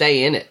just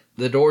stay in it.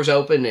 The door's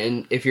open,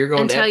 and if you're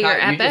going Until to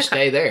Epcot, you just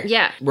stay there.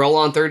 Yeah. Roll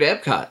on through to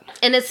Epcot.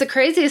 And it's the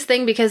craziest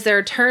thing because there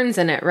are turns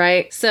in it,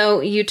 right? So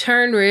you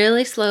turn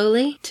really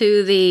slowly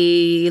to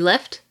the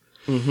left.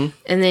 Mm-hmm.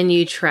 And then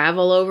you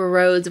travel over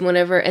roads and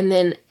whatever. And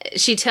then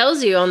she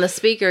tells you on the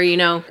speaker,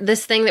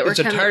 this thing that it's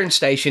a turn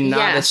station,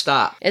 not a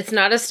stop. It's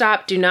not a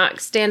stop. Do not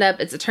stand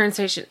up. It's a turn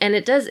station. And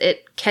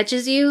it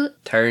catches you,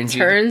 turns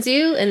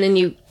you, and then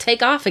you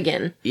take off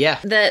again. Yeah.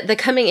 The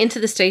coming into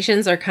the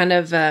stations are kind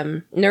of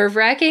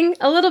nerve-wracking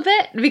a little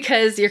bit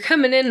because you're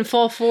coming in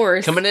full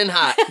force. Coming in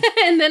hot.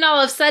 And then all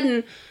of a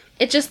sudden...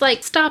 it just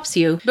stops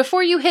you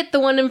before you hit the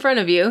one in front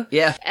of you.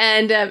 Yeah.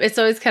 And it's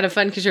always kind of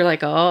fun because you're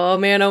like, oh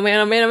man, oh man,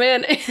 oh man, oh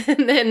man.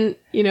 And then,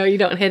 you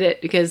don't hit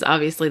it because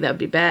obviously that would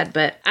be bad.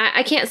 But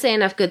I can't say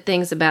enough good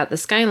things about the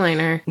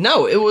Skyliner.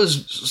 No, it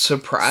was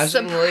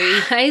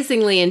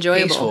surprisingly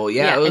enjoyable. Peaceful.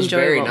 Yeah, it was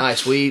very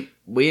nice.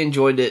 We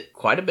enjoyed it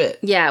quite a bit.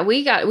 Yeah, we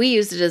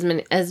used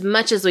it as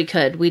much as we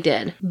could. We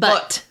did.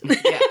 But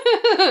yeah.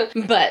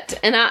 But,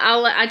 and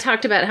I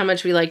talked about how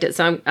much we liked it,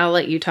 so I'll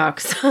let you talk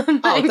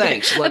some. Oh,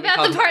 thanks.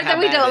 About the part that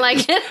we don't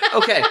like it.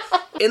 Okay.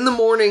 In the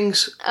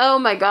mornings. Oh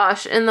my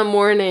gosh, in the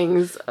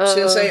mornings.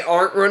 Since they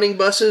aren't running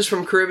buses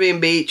from Caribbean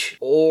Beach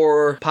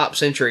or Pop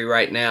Century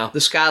right now, the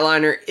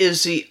Skyliner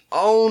is the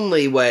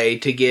only way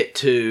to get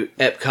to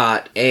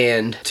Epcot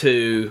and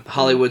to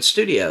Hollywood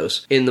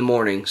Studios in the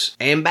mornings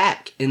and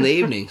back in the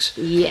evenings.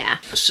 Yeah.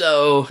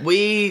 So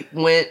we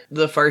went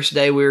the first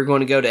day we were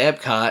going to go to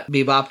Epcot,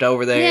 bebopped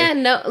over there. Yeah,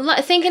 no,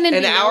 thinking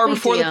an hour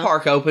before the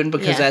park opened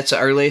because that's the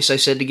earliest they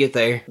said to get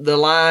there. The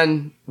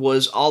line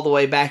was all the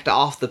way back to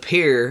off the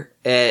pier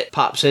at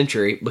Pop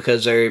Century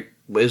because there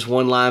is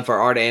one line for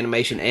Art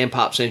Animation and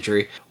Pop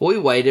Century. We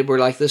waited. We're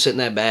like, this isn't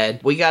that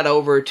bad. We got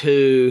over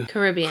to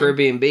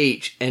Caribbean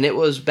Beach, and it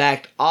was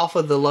backed off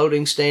of the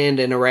loading stand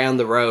and around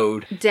the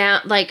road.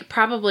 Down,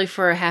 probably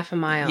for a half a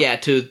mile. Yeah,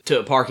 to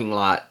a parking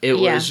lot. It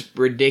was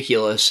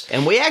ridiculous.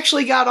 And we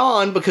actually got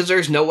on because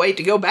there's no wait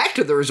to go back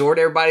to the resort.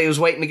 Everybody was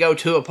waiting to go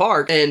to a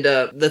park. And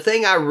the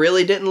thing I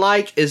really didn't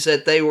like is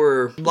that they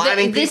were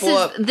lining people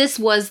up. This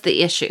was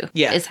the issue.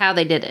 Yeah. Is how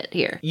they did it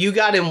here. You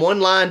got in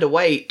one line to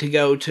wait to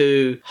go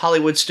to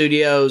Hollywood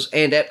Studios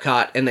and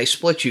Epcot, and they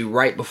split you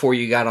right before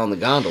you got on the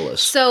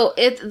gondolas. So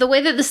the way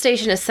that the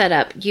station is set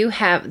up,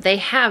 they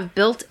have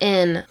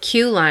built-in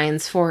queue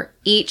lines for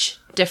each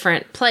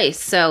different place.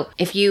 So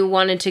if you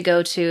wanted to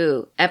go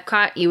to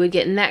Epcot, you would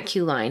get in that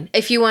queue line.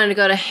 If you wanted to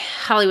go to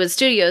Hollywood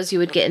Studios, you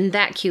would get in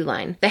that queue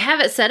line. They have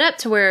it set up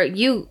to where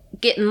you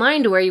get in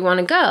line to where you want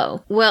to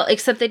go. Well,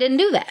 except they didn't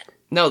do that.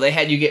 No, they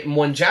had you get in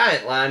one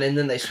giant line, and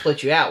then they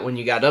split you out when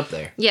you got up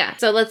there. Yeah.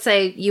 So let's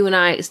say you and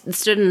I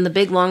stood in the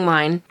big long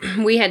line.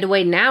 We had to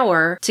wait an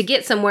hour to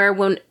get somewhere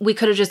when we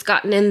could have just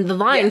gotten in the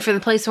line for the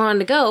place we wanted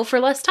to go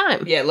for less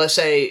time. Yeah, let's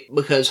say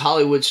because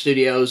Hollywood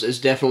Studios is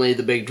definitely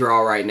the big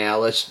draw right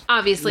now.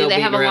 Obviously, they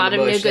have a lot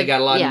of new good... They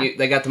got a lot of new...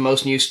 They got the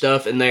most new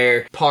stuff in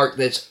their park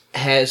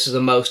has the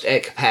most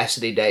at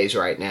capacity days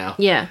right now.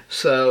 Yeah.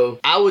 So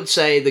I would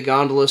say the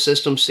gondola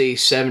system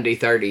sees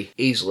 70-30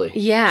 easily.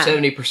 Yeah.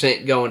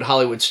 70% going to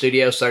Hollywood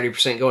Studios,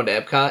 30% going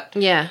to Epcot.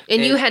 Yeah.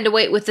 And you had to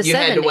wait with the 70.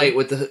 You had to wait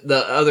with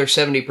the other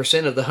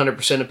 70% of the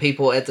 100% of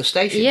people at the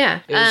station. Yeah.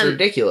 It was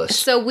ridiculous.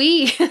 So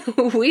we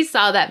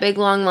saw that big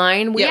long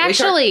line. We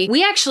actually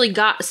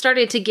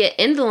started to get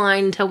into the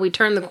line until we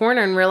turned the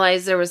corner and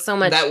realized there was so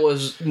much. That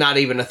was not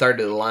even a third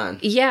of the line.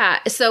 Yeah.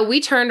 So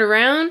we turned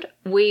around.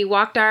 We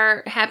walked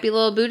our happy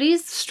little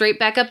booties straight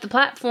back up the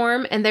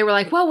platform, and they were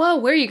like, whoa,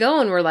 where are you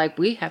going? We're like,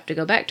 we have to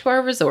go back to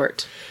our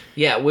resort.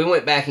 Yeah, we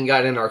went back and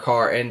got in our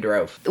car and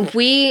drove.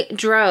 We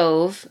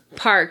drove,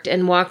 parked,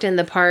 and walked in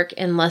the park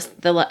in less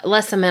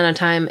amount of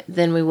time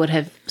than we would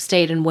have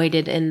stayed and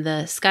waited in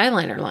the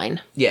Skyliner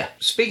line. Yeah.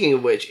 Speaking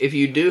of which, if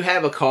you do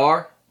have a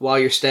car while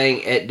you're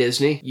staying at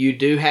Disney, you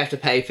do have to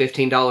pay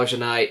 $15 a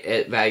night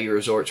at Value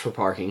Resorts for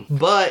parking.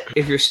 But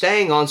if you're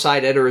staying on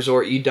site at a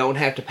resort, you don't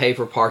have to pay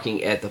for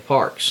parking at the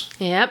parks.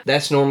 Yep.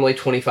 That's normally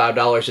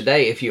 $25 a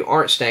day if you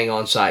aren't staying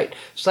on site.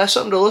 So that's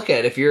something to look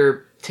at. If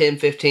you're 10,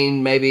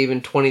 15, maybe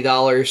even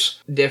 $20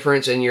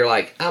 difference, and you're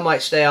like, I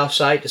might stay off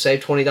site to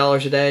save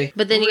 $20 a day.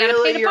 But then you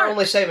gotta pay the you're park.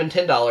 only saving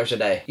 $10 a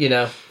day, you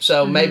know?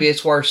 So maybe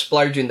it's worth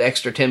splurging the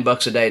extra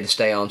 $10 a day to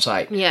stay on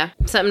site. Yeah,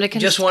 something to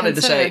Just wanted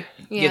to say,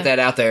 Yeah. get that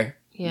out there.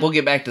 Yeah. We'll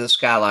get back to the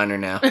Skyliner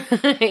now.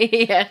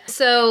 Yeah.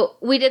 So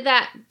we did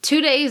that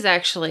 2 days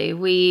actually.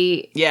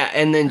 We Yeah,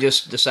 and then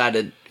just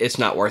decided it's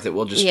not worth it.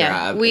 We'll just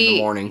drive in the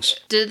mornings.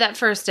 did that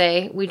first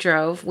day. We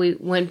drove. We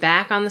went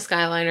back on the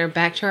Skyliner,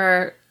 back to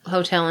our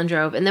hotel and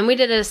drove. And then we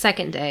did it a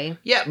second day.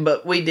 Yeah,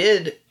 but we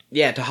did...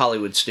 Yeah, to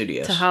Hollywood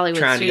Studios. To Hollywood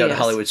Trying to go to Studios.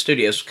 Hollywood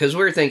Studios. Because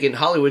we were thinking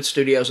Hollywood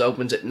Studios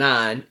opens at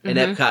 9 and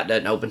Epcot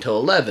doesn't open till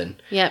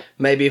 11. Yep.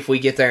 Maybe if we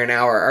get there an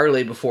hour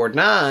early before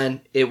 9,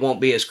 it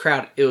won't be as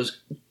crowded. It was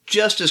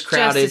just as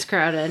crowded. Just as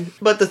crowded.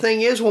 But the thing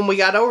is, when we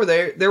got over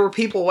there were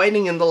people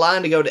waiting in the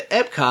line to go to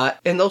Epcot,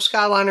 and those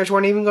Skyliners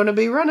weren't even going to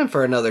be running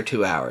for another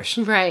 2 hours.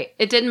 Right.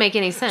 It didn't make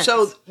any sense.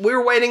 So we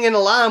were waiting in a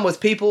line with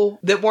people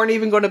that weren't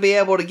even going to be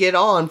able to get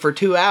on for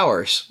 2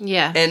 hours.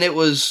 Yeah. And it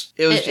was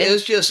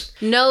just...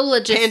 No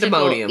logistical.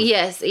 Pandemonium.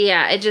 Yes,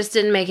 yeah. It just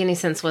didn't make any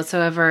sense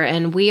whatsoever,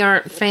 and we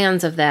aren't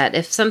fans of that.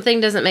 If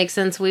something doesn't make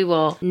sense, we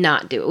will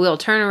not do it. We'll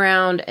turn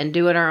around and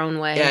do it our own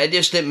way. Yeah, it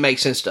just didn't make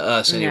sense to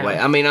us anyway.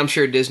 No. I mean, I'm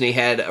sure Disney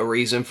had a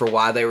reason for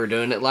why they were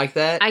doing it like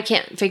that. I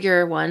can't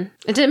figure one.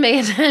 It didn't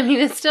make it. I mean,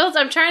 it's still.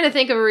 I'm trying to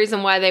think of a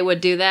reason why they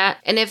would do that.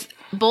 And if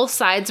both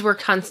sides were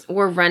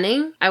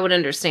running, I would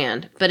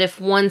understand. But if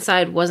one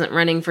side wasn't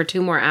running for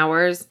 2 more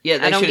hours, Yeah, I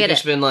they don't should have get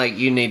just it. been like,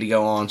 you need to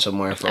go on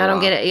somewhere for a I while.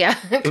 don't get it. Yeah,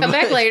 come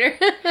back later.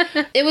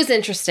 It was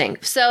interesting.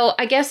 So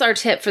I guess our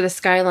tip for the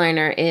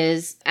Skyliner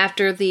is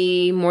after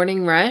the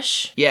morning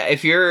rush, Yeah,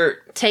 if you're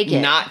Take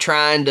it. not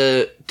trying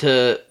to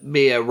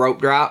be a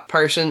rope drop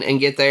person and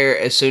get there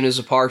as soon as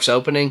the park's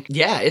opening,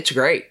 yeah, it's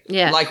great.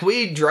 Yeah. Like,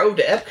 we drove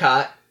to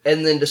Epcot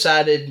and then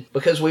decided,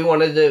 because we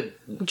wanted to,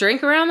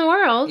 drink around the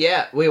world.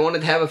 yeah, we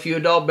wanted to have a few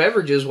adult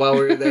beverages while we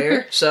were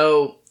there.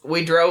 So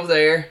we drove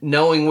there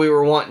knowing we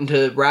were wanting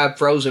to ride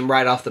Frozen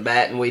right off the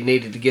bat, and we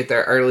needed to get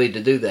there early to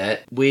do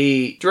that.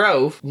 We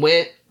drove,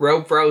 went,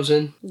 rode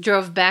Frozen,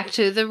 Drove back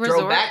to the resort.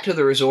 drove back to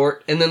the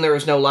resort, and then there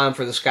was no line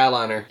for the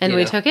Skyliner. And you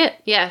we know. took it.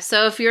 Yeah.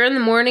 So if you're in the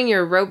morning,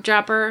 you're a rope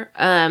dropper,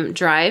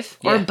 drive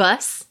or Yeah.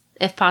 bus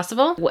if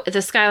possible. The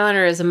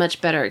Skyliner is a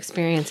much better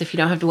experience if you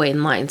don't have to wait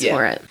in lines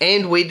for it.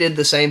 And we did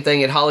the same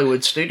thing at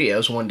Hollywood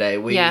Studios one day.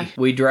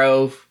 We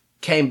drove,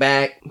 came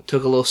back,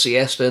 took a little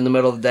siesta in the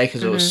middle of the day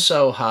because it was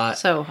so hot.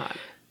 So hot.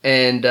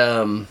 And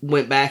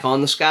went back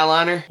on the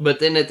Skyliner. But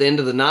then at the end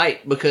of the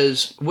night,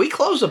 because we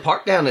closed the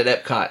park down at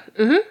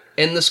Epcot.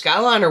 And the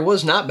Skyliner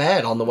was not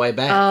bad on the way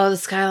back. Oh, the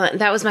Skyliner.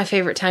 That was my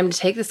favorite time to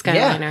take the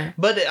Skyliner. Yeah,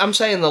 but I'm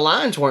saying the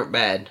lines weren't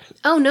bad.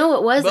 Oh, no,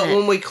 it wasn't. But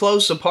when we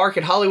closed the park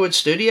at Hollywood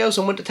Studios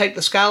and went to take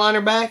the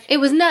Skyliner back, It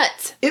was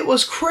nuts. it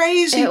was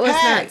crazy It was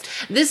packed.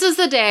 nuts. This is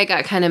the day I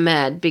got kind of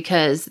mad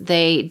because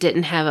they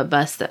didn't have a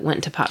bus that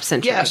went to Pop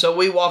Century. Yeah, so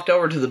we walked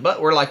over to the bus.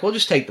 We're like, we'll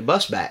just take the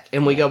bus back.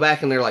 And we go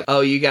back and they're like,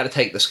 oh, you got to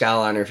take the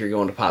Skyliner if you're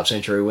going to Pop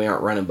Century. We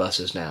aren't running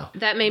buses now.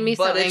 That made me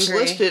But so it's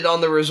angry. listed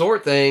on the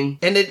resort thing.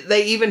 And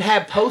they even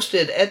have posted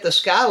at the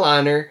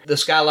Skyliner. The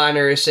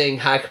Skyliner is saying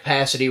high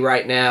capacity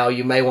right now.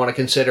 You may want to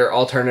consider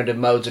alternative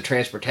modes of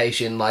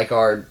transportation like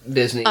our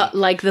Disney.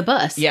 Like the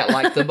bus. Yeah,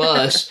 like the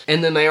bus.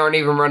 And then they aren't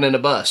even running a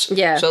bus.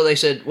 Yeah. So they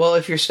said, well,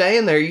 if you're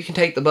staying there, you can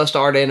take the bus to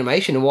Art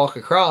Animation and walk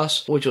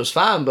across, which was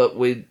fine, but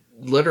we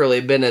literally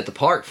been at the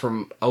park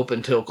from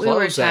open till We were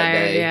close that tired,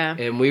 day. yeah.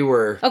 And we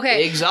were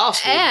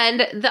exhausted.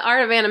 And the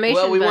Art of Animation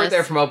Well, we bus. weren't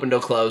there from open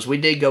till close. We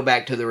did go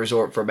back to the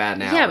resort for about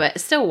an hour. Yeah, but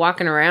still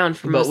walking around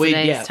for But most of the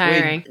day yeah, is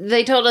tiring.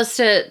 They told us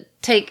to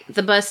take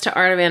the bus to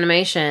Art of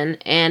Animation,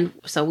 and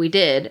so we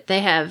did.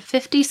 They have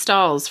 50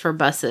 stalls for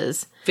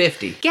buses.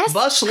 50. Guess-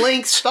 Bus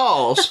length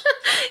stalls.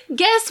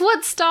 Guess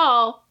what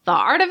stall the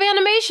Art of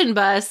Animation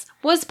bus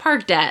was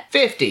parked at?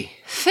 50.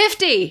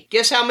 50.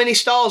 Guess how many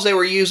stalls they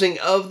were using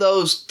of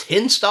those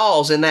 10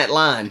 stalls in that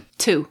line?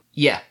 2.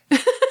 Yeah.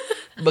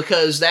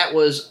 Because that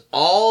was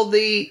all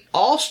the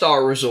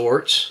all-star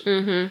resorts,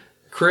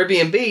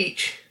 Caribbean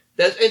Beach.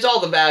 It's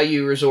all the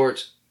value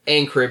resorts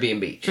and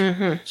Caribbean Beach.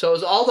 So it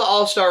was all the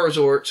all-star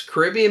resorts,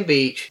 Caribbean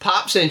Beach,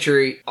 Pop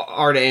Century,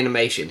 Art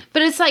Animation.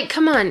 But it's like,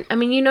 come on. I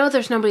mean, you know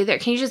there's nobody there.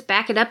 Can you just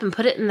back it up and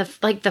put it in the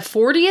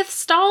 40th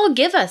stall?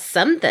 Give us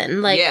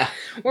something. Like, Yeah.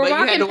 we're But you had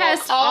walking to walk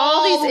past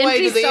all these the way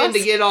empty to the end stalls.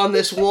 to get on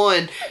this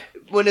one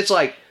when it's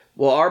like,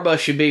 well, our bus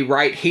should be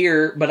right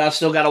here, but I've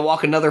still got to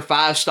walk another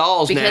 5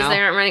 stalls Because now. they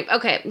aren't running.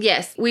 Okay,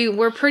 yes. We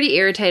were pretty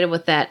irritated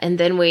with that. And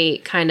then we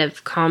kind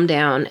of calmed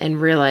down and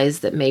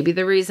realized that maybe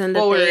the reason that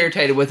Well, we were they...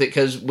 irritated with it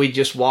because we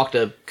just walked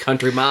a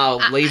country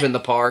mile leaving the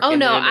park. Oh, and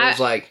no. then it was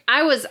like,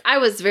 I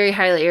was very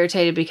highly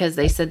irritated because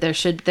they said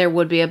there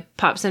would be a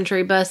Pop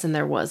Century bus and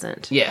there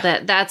wasn't.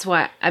 Yeah. That's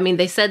why. I mean,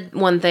 they said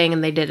one thing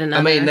and they did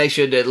another. I mean, they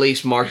should at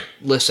least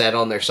list that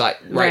on their site.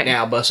 Right Right.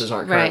 now, buses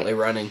aren't currently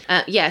running.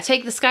 Yeah,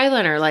 take the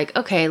Skyliner. Like,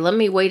 okay, let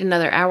me wait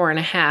another hour and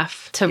a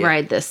half to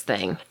ride this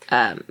thing.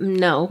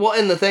 No. Well,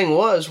 and the thing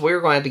was, we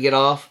were going to have to get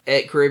off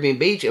at Caribbean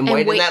Beach and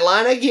wait in that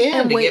line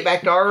again to get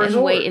back to our resort.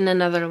 And wait in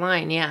another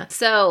line, yeah.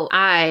 So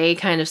I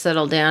kind of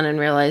settled down and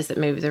realized that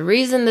maybe the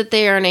reason that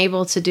they aren't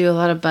able to do a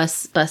lot of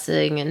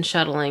busing and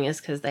shuttling is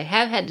because they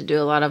have had to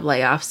do a lot of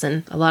layoffs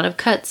and a lot of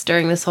cuts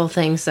during this whole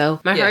thing.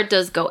 So my heart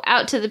does go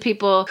out to the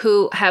people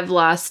who have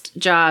lost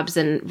jobs,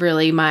 and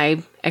really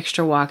my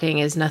extra walking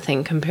is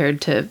nothing compared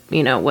to,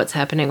 what's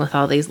happening with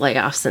all these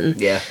layoffs. And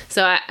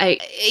so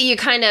you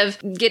kind of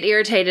get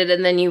irritated,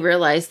 and then you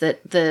realize that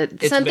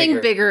something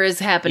bigger is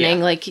happening.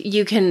 Yeah. Like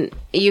you can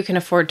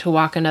afford to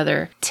walk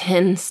another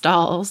 10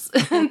 stalls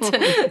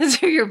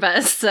to your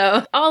bus.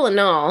 So all in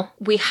all,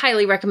 we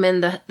highly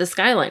recommend the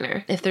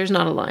Skyliner if there's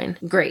not a line.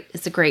 Great.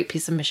 It's a great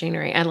piece of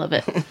machinery. I love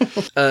it.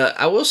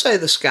 I will say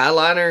the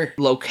Skyliner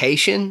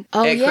location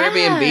at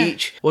Caribbean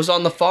Beach was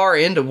on the far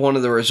end of one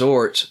of the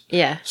resorts.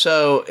 Yeah.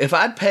 So if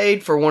I'd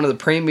paid for one of the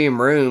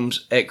premium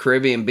rooms at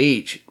Caribbean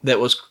Beach that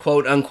was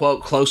quote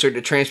unquote closer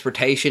to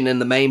transportation in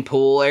the main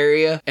pool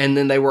area, and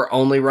then they were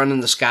only running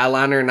the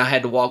Skyliner and I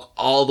had to walk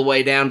all the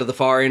way down to the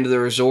far end of the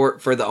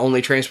resort for the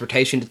only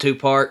transportation to 2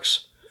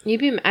 parks,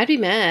 I'd be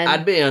mad.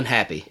 I'd be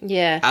unhappy.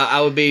 Yeah.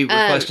 I would be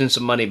requesting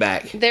some money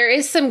back. There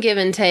is some give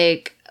and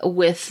take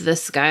with the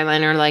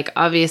Skyliner. Like,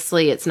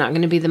 obviously, it's not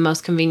going to be the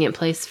most convenient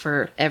place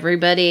for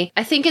everybody.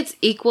 I think it's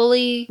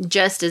equally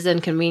just as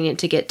inconvenient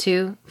to get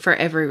to for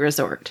every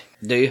resort.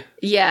 Do you?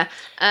 Yeah.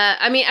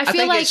 I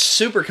feel like it's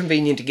super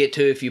convenient to get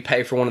to if you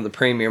pay for one of the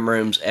premium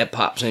rooms at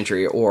Pop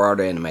Century or Art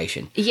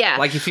Animation. Yeah.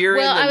 Like if you're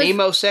in the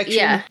Nemo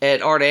section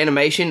at Art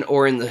Animation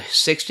or in the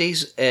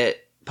 60s at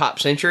Pop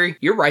Century,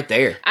 you're right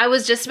there. I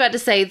was just about to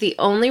say the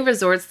only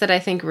resorts that I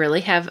think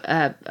really have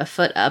a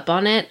foot up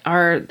on it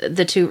are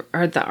the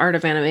Art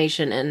of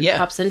Animation and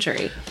Pop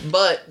Century.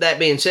 But that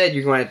being said,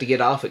 you're going to have to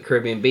get off at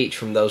Caribbean Beach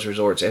from those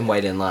resorts and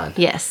wait in line.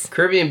 Yes.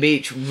 Caribbean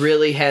Beach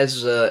really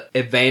has an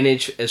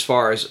advantage as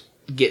far as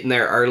getting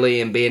there early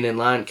and being in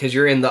line, because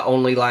you're in the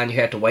only line you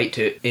have to wait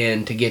to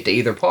get to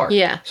either park.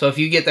 Yeah. So if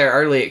you get there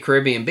early at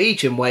Caribbean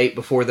Beach and wait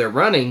before they're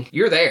running,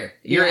 you're there.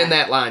 You're in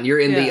that line. You're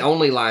in the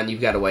only line you've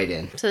got to wait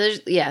in. So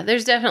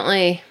there's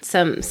definitely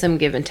some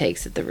give and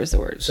takes at the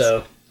resorts.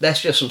 So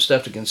that's just some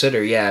stuff to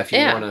consider, if you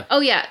want to.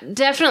 Oh, yeah.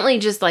 Definitely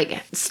just,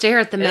 stare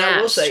at the maps. And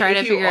I will say, try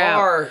to figure out. If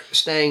you are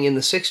staying in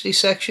the 60s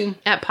section.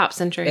 At Pop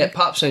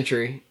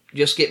Century.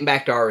 Just getting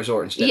back to our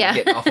resort instead of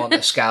getting off on the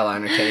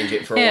Skyliner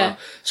tangent for a while.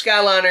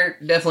 Skyliner,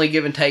 definitely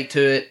give and take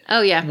to it.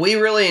 Oh, yeah. We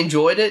really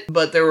enjoyed it,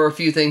 but there were a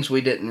few things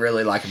we didn't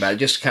really like about it,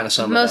 just to kind of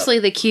sum it up. Mostly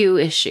the queue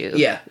issue.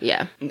 Yeah.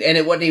 Yeah. And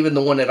it wasn't even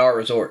the one at our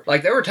resort.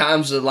 Like, there were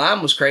times the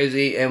line was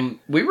crazy, and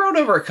we rode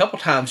over a couple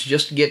times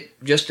just to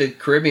get to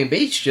Caribbean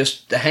Beach,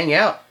 just to hang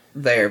out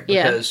there,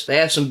 because they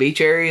have some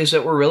beach areas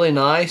that were really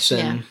nice,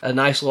 and a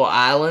nice little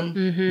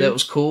island that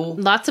was cool.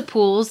 Lots of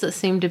pools that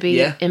seem to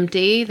be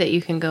empty that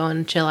you can go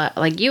and chill out.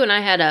 Like, you and I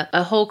had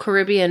a whole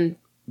Caribbean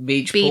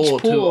beach pool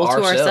to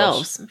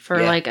ourselves for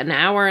an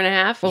hour and a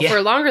half. Well,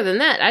 for longer than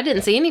that, I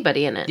didn't see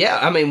anybody in it. Yeah,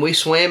 I mean, we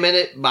swam in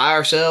it by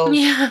ourselves.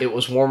 Yeah. It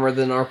was warmer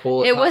than our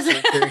pool at Pop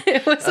Century.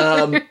 It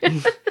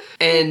was.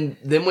 And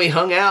then we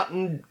hung out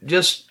and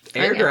just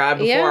air dried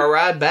before our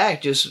ride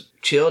back. Just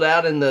chilled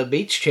out in the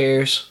beach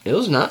chairs. It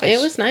was nice. It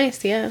was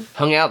nice, yeah.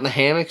 Hung out in the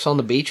hammocks on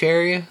the beach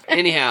area.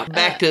 Anyhow,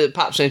 back to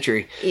Pop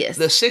Century. Yes.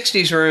 The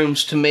 60s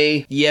rooms, to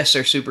me, yes,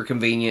 they're super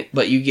convenient,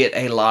 but you get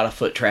a lot of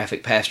foot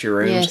traffic past your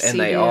rooms, and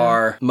they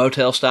are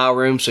motel-style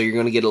rooms, so you're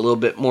going to get a little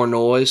bit more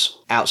noise.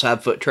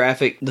 Outside foot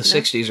traffic, the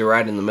 60s are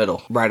right in the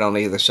middle, right on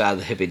either side of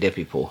the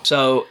hippy-dippy pool.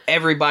 So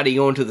everybody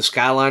going to the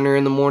Skyliner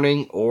in the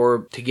morning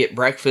or to get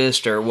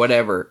breakfast or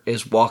whatever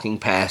is walking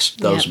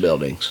past those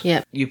buildings.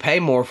 Yep. You pay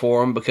more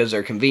for them because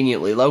they're convenient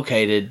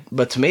located,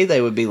 but to me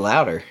they would be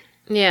louder.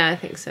 Yeah, I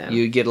think so.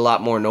 You get a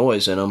lot more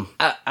noise in them.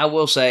 I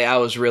will say I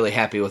was really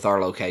happy with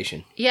our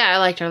location. Yeah, I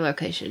liked our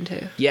location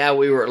too. Yeah,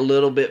 we were a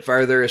little bit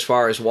further as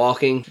far as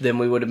walking than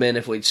we would have been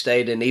if we'd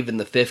stayed in even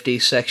the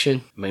 50s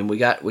section. I mean, we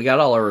got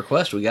all our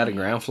requests. We got a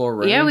ground floor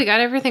room. Yeah, we got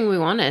everything we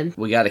wanted.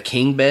 We got a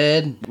king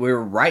bed. We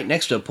were right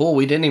next to a pool.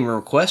 We didn't even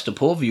request a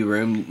pool view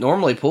room.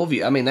 Normally, pool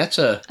view, I mean, that's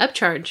a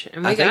upcharge.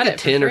 And we I got think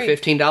a $10 or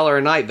 $15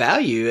 a night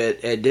value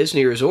at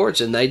Disney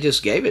resorts, and they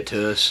just gave it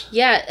to us.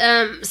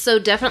 Yeah, so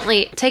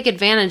definitely take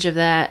advantage of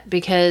that,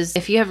 because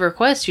if you have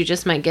requests, you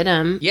just might get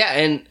them. Yeah,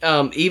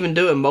 and even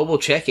doing mobile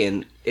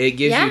check-in, it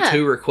gives you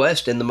 2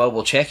 requests in the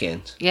mobile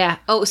check-ins. Yeah.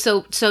 Oh,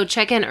 so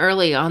check in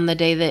early on the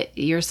day that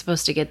you're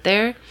supposed to get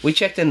there. We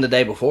checked in the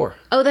day before.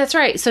 Oh, that's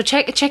right. So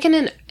check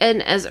in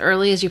as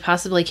early as you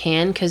possibly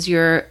can, because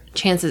your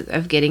chances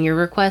of getting your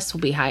requests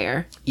will be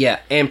higher. Yeah,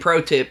 and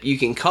pro tip, you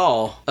can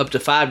call up to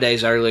 5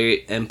 days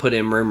early and put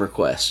in room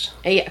requests.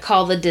 Yeah,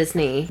 call the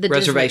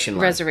reservation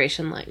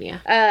line.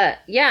 Yeah.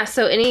 Yeah.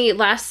 So any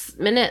last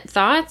minute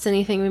thoughts?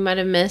 Anything we might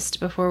have missed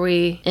before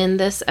we end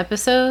this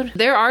episode?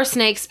 There are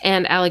snakes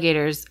and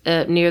alligators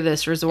near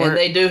this resort. And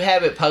they do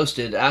have it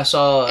posted. I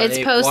saw It's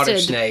a posted, water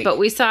snake but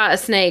we saw a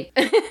snake.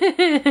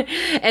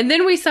 And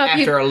then we saw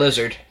after a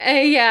lizard.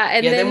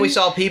 and then we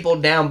saw people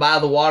down by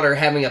the water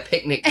having a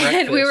picnic breakfast.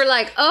 And we were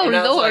like, "Oh And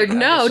I was Lord, like, I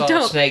no! just saw a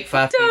Don't snake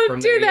 5 feet from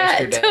do there that!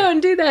 yesterday.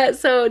 Don't do that!"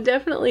 So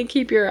definitely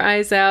keep your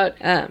eyes out.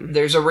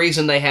 There's a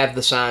reason they have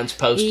the signs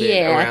posted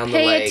around the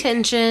pay lake.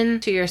 attention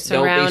to your Don't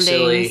surroundings. be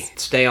silly.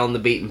 Stay on the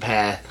beaten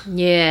path.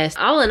 Yes.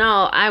 All in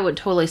all, I would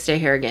totally stay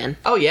here again.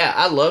 Oh yeah,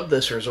 I love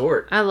this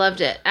resort. I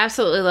loved it.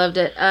 Absolutely loved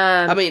it.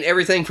 I mean,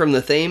 everything from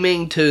the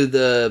theming to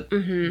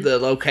the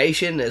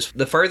location. Is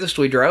the furthest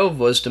we drove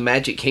was to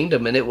Magic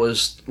Kingdom, and it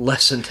was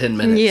less than 10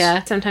 minutes.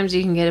 Yeah. Sometimes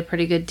you can get a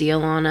pretty good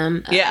deal on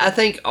them. Yeah, I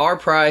think our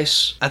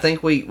price. I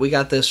think we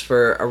got this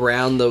for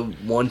around the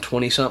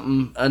 $120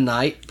 something a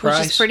night price,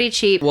 which is pretty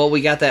cheap. Well,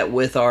 we got that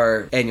with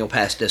our annual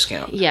pass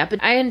discount. Yeah,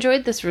 but I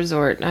enjoyed this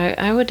resort.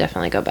 I would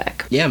definitely go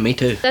back. Yeah, me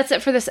too. That's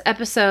it for this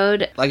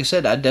episode. Like I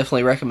said, I'd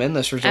definitely recommend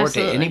this resort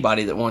Absolutely. to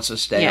anybody that wants to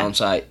stay on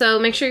site. So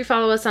make sure you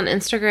follow us on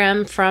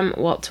Instagram from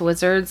Walt to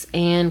Wizards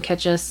and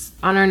catch us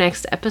on our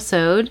next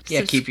episode.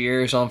 Yeah, keep your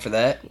ears on for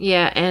that.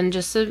 Yeah, and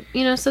just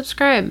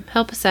subscribe.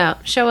 Help us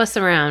out. Show us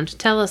around.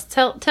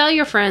 Tell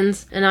your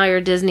friends and all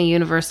your Disney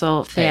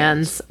Universal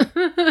fans.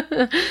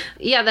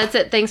 Yeah, that's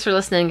it. Thanks for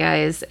listening,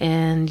 guys,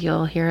 and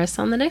you'll hear us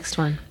on the next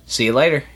one. See you later.